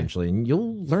episodes eventually, and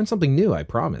you'll learn something new, I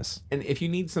promise. And if you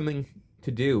need something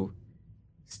to do,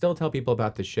 still tell people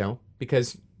about the show,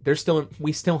 because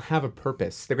we still have a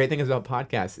purpose. The great thing about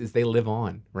podcasts is they live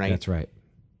on, right? That's right.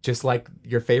 Just like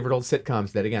your favorite old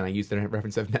sitcoms that, again, I use the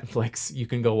reference of Netflix. You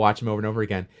can go watch them over and over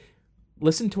again.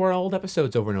 Listen to our old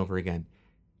episodes over and over again.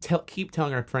 Keep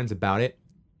telling our friends about it,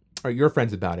 or your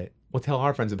friends about it. We'll tell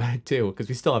our friends about it too, because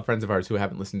we still have friends of ours who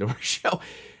haven't listened to our show.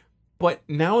 But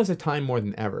now is a time more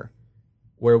than ever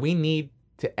where we need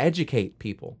to educate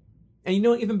people. And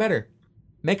even better,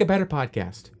 make a better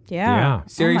podcast. Yeah.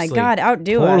 Seriously. Oh my God,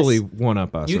 outdo Totally us. one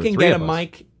up us. You or can three get a of us.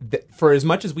 mic for as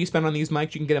much as we spend on these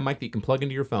mics. You can get a mic that you can plug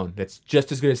into your phone. That's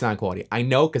just as good as sound quality. I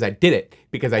know because I did it.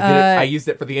 I used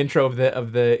it for the intro of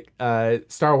the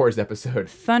Star Wars episode.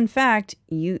 Fun fact: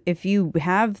 if you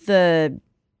have the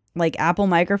Apple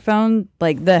microphone,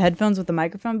 the headphones with the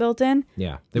microphone built in,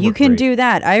 Yeah, you can do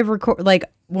that. I record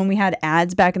when we had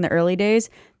ads back in the early days.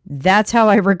 That's how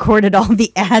I recorded all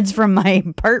the ads from my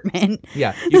apartment.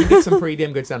 Yeah, you can get some pretty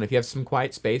damn good sound. If you have some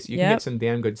quiet space, you can get some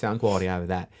damn good sound quality out of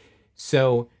that.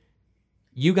 So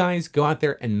you guys go out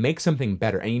there and make something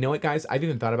better. And you know what, guys? I've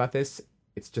even thought about this.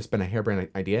 It's just been a harebrained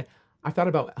idea. I thought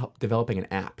about developing an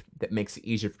app that makes it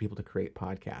easier for people to create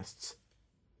podcasts.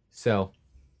 So,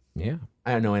 Yeah.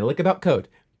 I don't know a lick about code,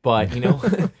 but,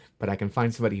 but I can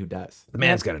find somebody who does. The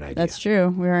man's got an idea. That's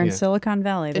true. We're in Silicon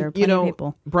Valley. There are plenty of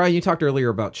people. Brian, you talked earlier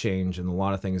about change, and a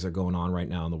lot of things are going on right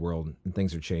now in the world, and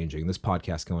things are changing. This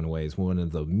podcast going away is one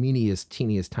of the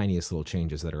teeniest, tiniest little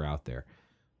changes that are out there.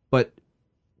 But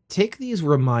take these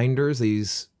reminders,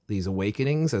 these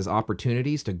awakenings as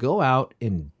opportunities to go out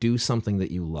and do something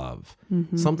that you love,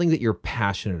 something that you're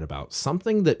passionate about,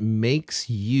 something that makes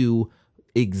you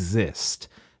exist.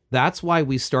 That's why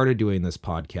we started doing this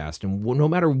podcast. And no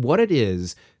matter what it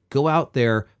is, go out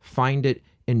there, find it,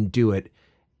 and do it,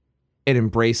 and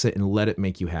embrace it, and let it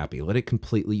make you happy. Let it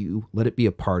completely you. Let it be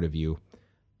a part of you.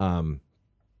 And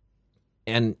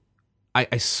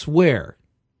I swear,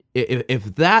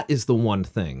 if that is the one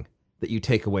thing that you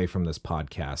take away from this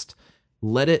podcast,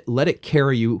 let it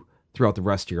carry you throughout the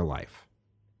rest of your life.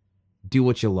 Do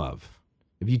what you love.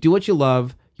 If you do what you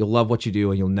love, you'll love what you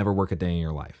do, and you'll never work a day in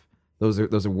your life. Those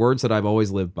are words that I've always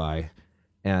lived by,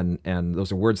 and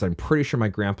those are words that I'm pretty sure my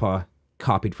grandpa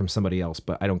copied from somebody else,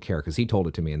 but I don't care because he told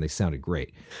it to me and they sounded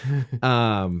great.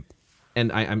 And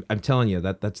I'm telling you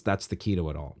that's the key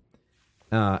to it all.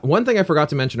 One thing I forgot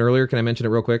to mention earlier, can I mention it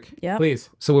real quick? Yeah,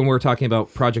 please. So when we're talking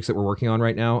about projects that we're working on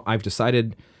right now, I've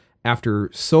decided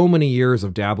after so many years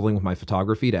of dabbling with my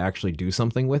photography to actually do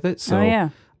something with it.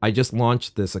 So I just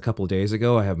launched this a couple of days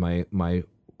ago. I have my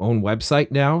own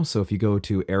website now. So if you go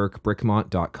to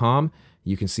ericbrickmont.com,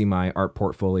 you can see my art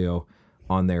portfolio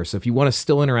on there. So if you want to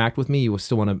still interact with me, you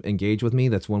still want to engage with me,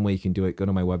 that's one way you can do it. Go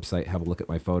to my website, have a look at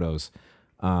my photos.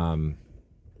 And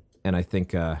I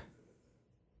think, I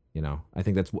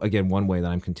think that's, again, one way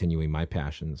that I'm continuing my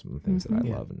passions and things that I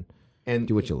love and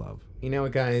do what you love. You know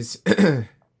what, guys? I'm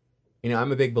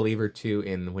a big believer too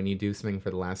in when you do something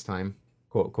for the last time,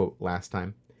 quote, quote, last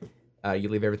time, you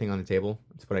leave everything on the table.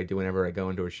 That's what I do whenever I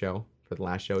go into a show. For the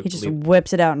last show, he just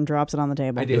whips it out and drops it on the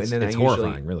table. I do, it's, and then it's I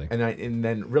horrifying, really. And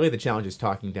then really the challenge is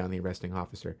talking down the arresting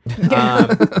officer,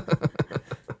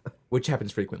 which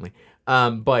happens frequently.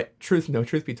 But truth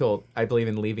be told, I believe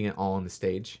in leaving it all on the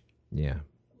stage. Yeah,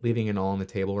 leaving it all on the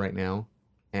table right now,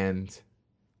 and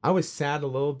I was sad a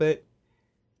little bit,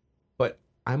 but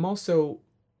I'm also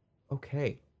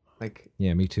okay.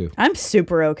 Yeah, me too. I'm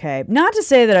super okay. Not to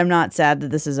say that I'm not sad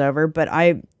that this is over, but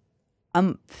I'm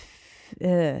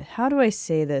how do I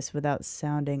say this without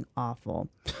sounding awful?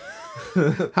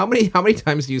 How many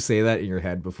times do you say that in your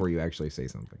head before you actually say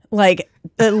something?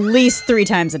 At least 3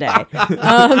 times a day.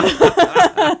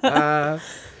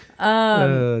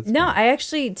 No, I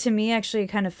actually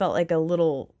kind of felt like a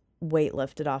little weight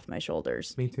lifted off my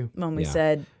shoulders. Me too. When we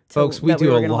said, folks, we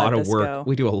do a lot of work.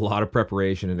 We do a lot of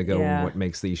preparation into going what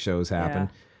makes these shows happen.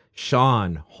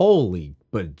 Sean, holy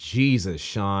but Jesus,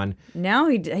 Sean. Now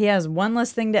he has one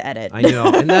less thing to edit. I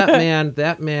know. And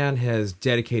that man has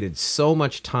dedicated so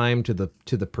much time to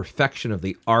the perfection of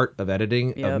the art of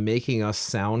editing, Yep. of making us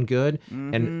sound good,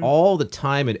 and all the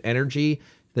time and energy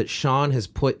that Sean has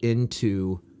put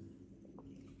into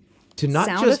to not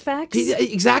Sound just effects?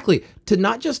 exactly, to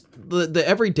not just the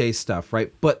everyday stuff,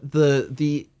 right? But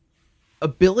the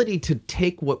ability to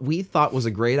take what we thought was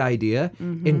a great idea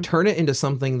and turn it into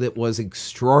something that was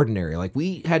extraordinary. Like,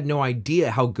 we had no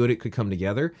idea how good it could come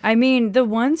together. I mean, the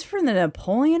ones from the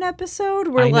Napoleon episode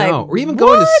were I like, know. Or even what?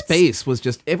 going to space was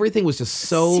just, everything was just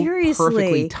so Seriously.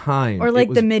 perfectly timed. Or like It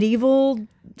was, the medieval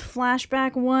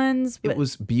flashback ones. it But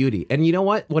was beauty. And you know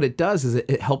what? What it does is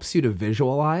it helps you to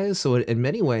visualize. So in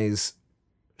many ways,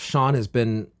 Sean has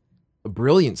been a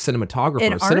brilliant cinematographer,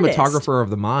 An a artist. cinematographer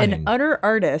of the mind. an utter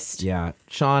artist. Yeah.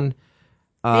 Sean,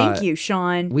 Thank you,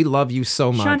 Sean. we love you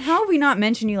so much. Sean, how have we not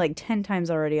mentioned you like 10 times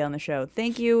already on the show?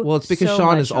 Thank you. Well, it's because so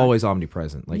Sean much, is always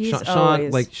omnipresent. Like He's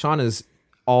Sean is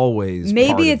always part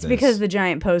Maybe of it's because this. the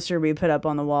giant poster we put up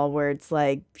on the wall where it's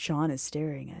like Sean is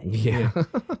staring at you. Yeah.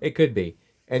 It could be.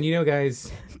 And you know,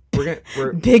 guys,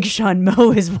 we're Big Sean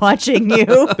Moe is watching you.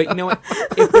 but you know what?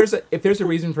 If there's a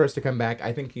reason for us to come back,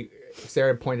 I think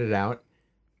Sarah pointed it out,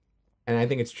 and I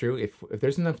think it's true. If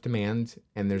there's enough demand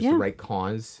and there's Yeah. the right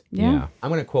cause, Yeah. I'm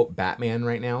going to quote Batman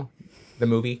right now, the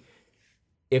movie.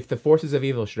 If the forces of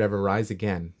evil should ever rise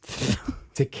again,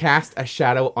 to cast a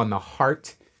shadow on the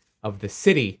heart of the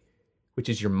city, which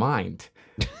is your mind.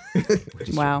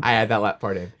 Wow. I had that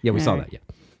part in. Yeah, we saw Alright. that.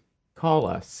 Yeah. Call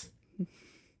us.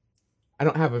 I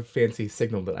don't have a fancy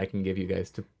signal that I can give you guys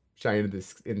to shine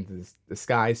into the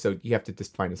sky, so you have to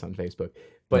just find us on Facebook.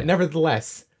 But Yeah.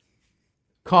 nevertheless,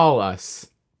 call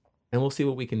us, and we'll see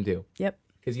what we can do. Yep.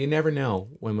 Because you never know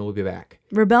when we'll be back.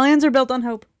 Rebellions are built on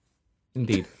hope.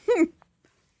 Indeed.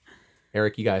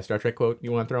 Eric, you got a Star Trek quote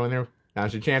you want to throw in there?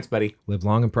 Now's your chance, buddy. Live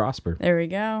long and prosper. There we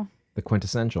go. The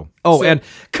quintessential. Oh, So- and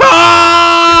con!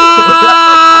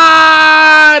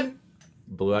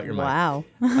 Blew out your mic. Wow.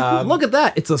 Look at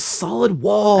that. It's a solid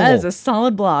wall. That is a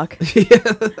solid block.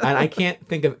 And I can't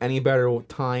think of any better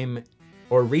time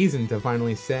or reason to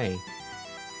finally say,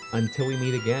 until we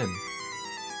meet again,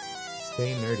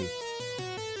 stay nerdy.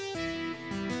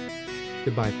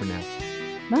 Goodbye for now.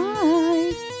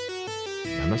 Bye.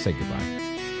 I'm not saying goodbye.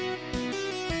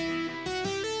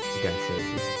 You gotta say it.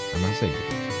 I'm not saying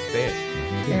goodbye. Say it.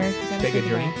 Eric, you gotta Take say a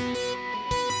journey.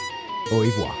 goodbye. Au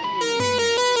revoir.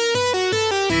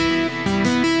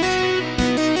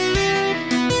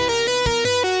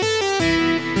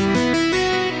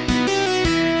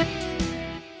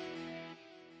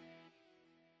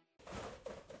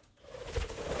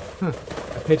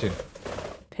 A pigeon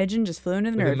Pigeon just flew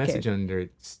into the with a nerd message cave. under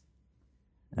its.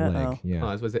 Uh-oh. Leg. Yeah.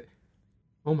 Oh, was it?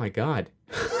 Oh my God!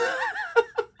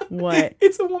 What?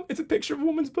 It's a picture of a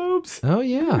woman's boobs. Oh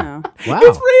yeah. Oh. Wow.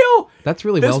 It's real. That's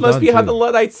really This well must done. be how too. the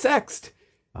Luddites sexed.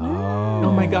 Oh.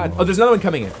 Oh my God! Oh, there's another one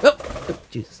coming in. Oh,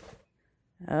 Jesus.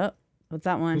 Oh, what's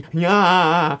that one?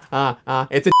 yeah.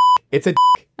 It's a. It's a.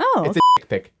 Oh, It's a dick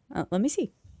pic. let me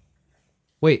see.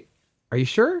 Wait. Are you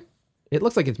sure? It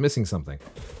looks like it's missing something.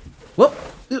 Whoop.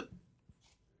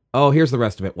 Oh, here's the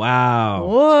rest of it. Wow.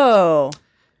 Whoa,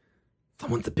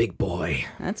 Someone's a big boy.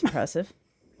 that's impressive.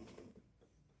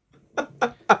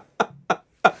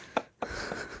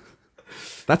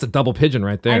 That's a double pigeon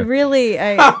right there.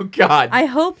 Oh God! I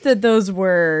hope that those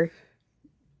were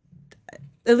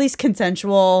at least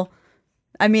consensual.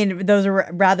 I mean, those are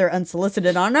rather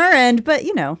unsolicited on our end, but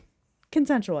you know,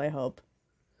 consensual, I hope.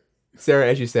 Sarah,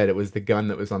 as you said, it was the gun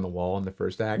that was on the wall in the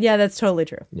first act. Yeah, that's totally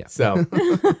true. So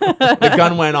the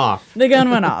gun went off, The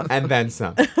gun went off. and then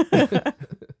some.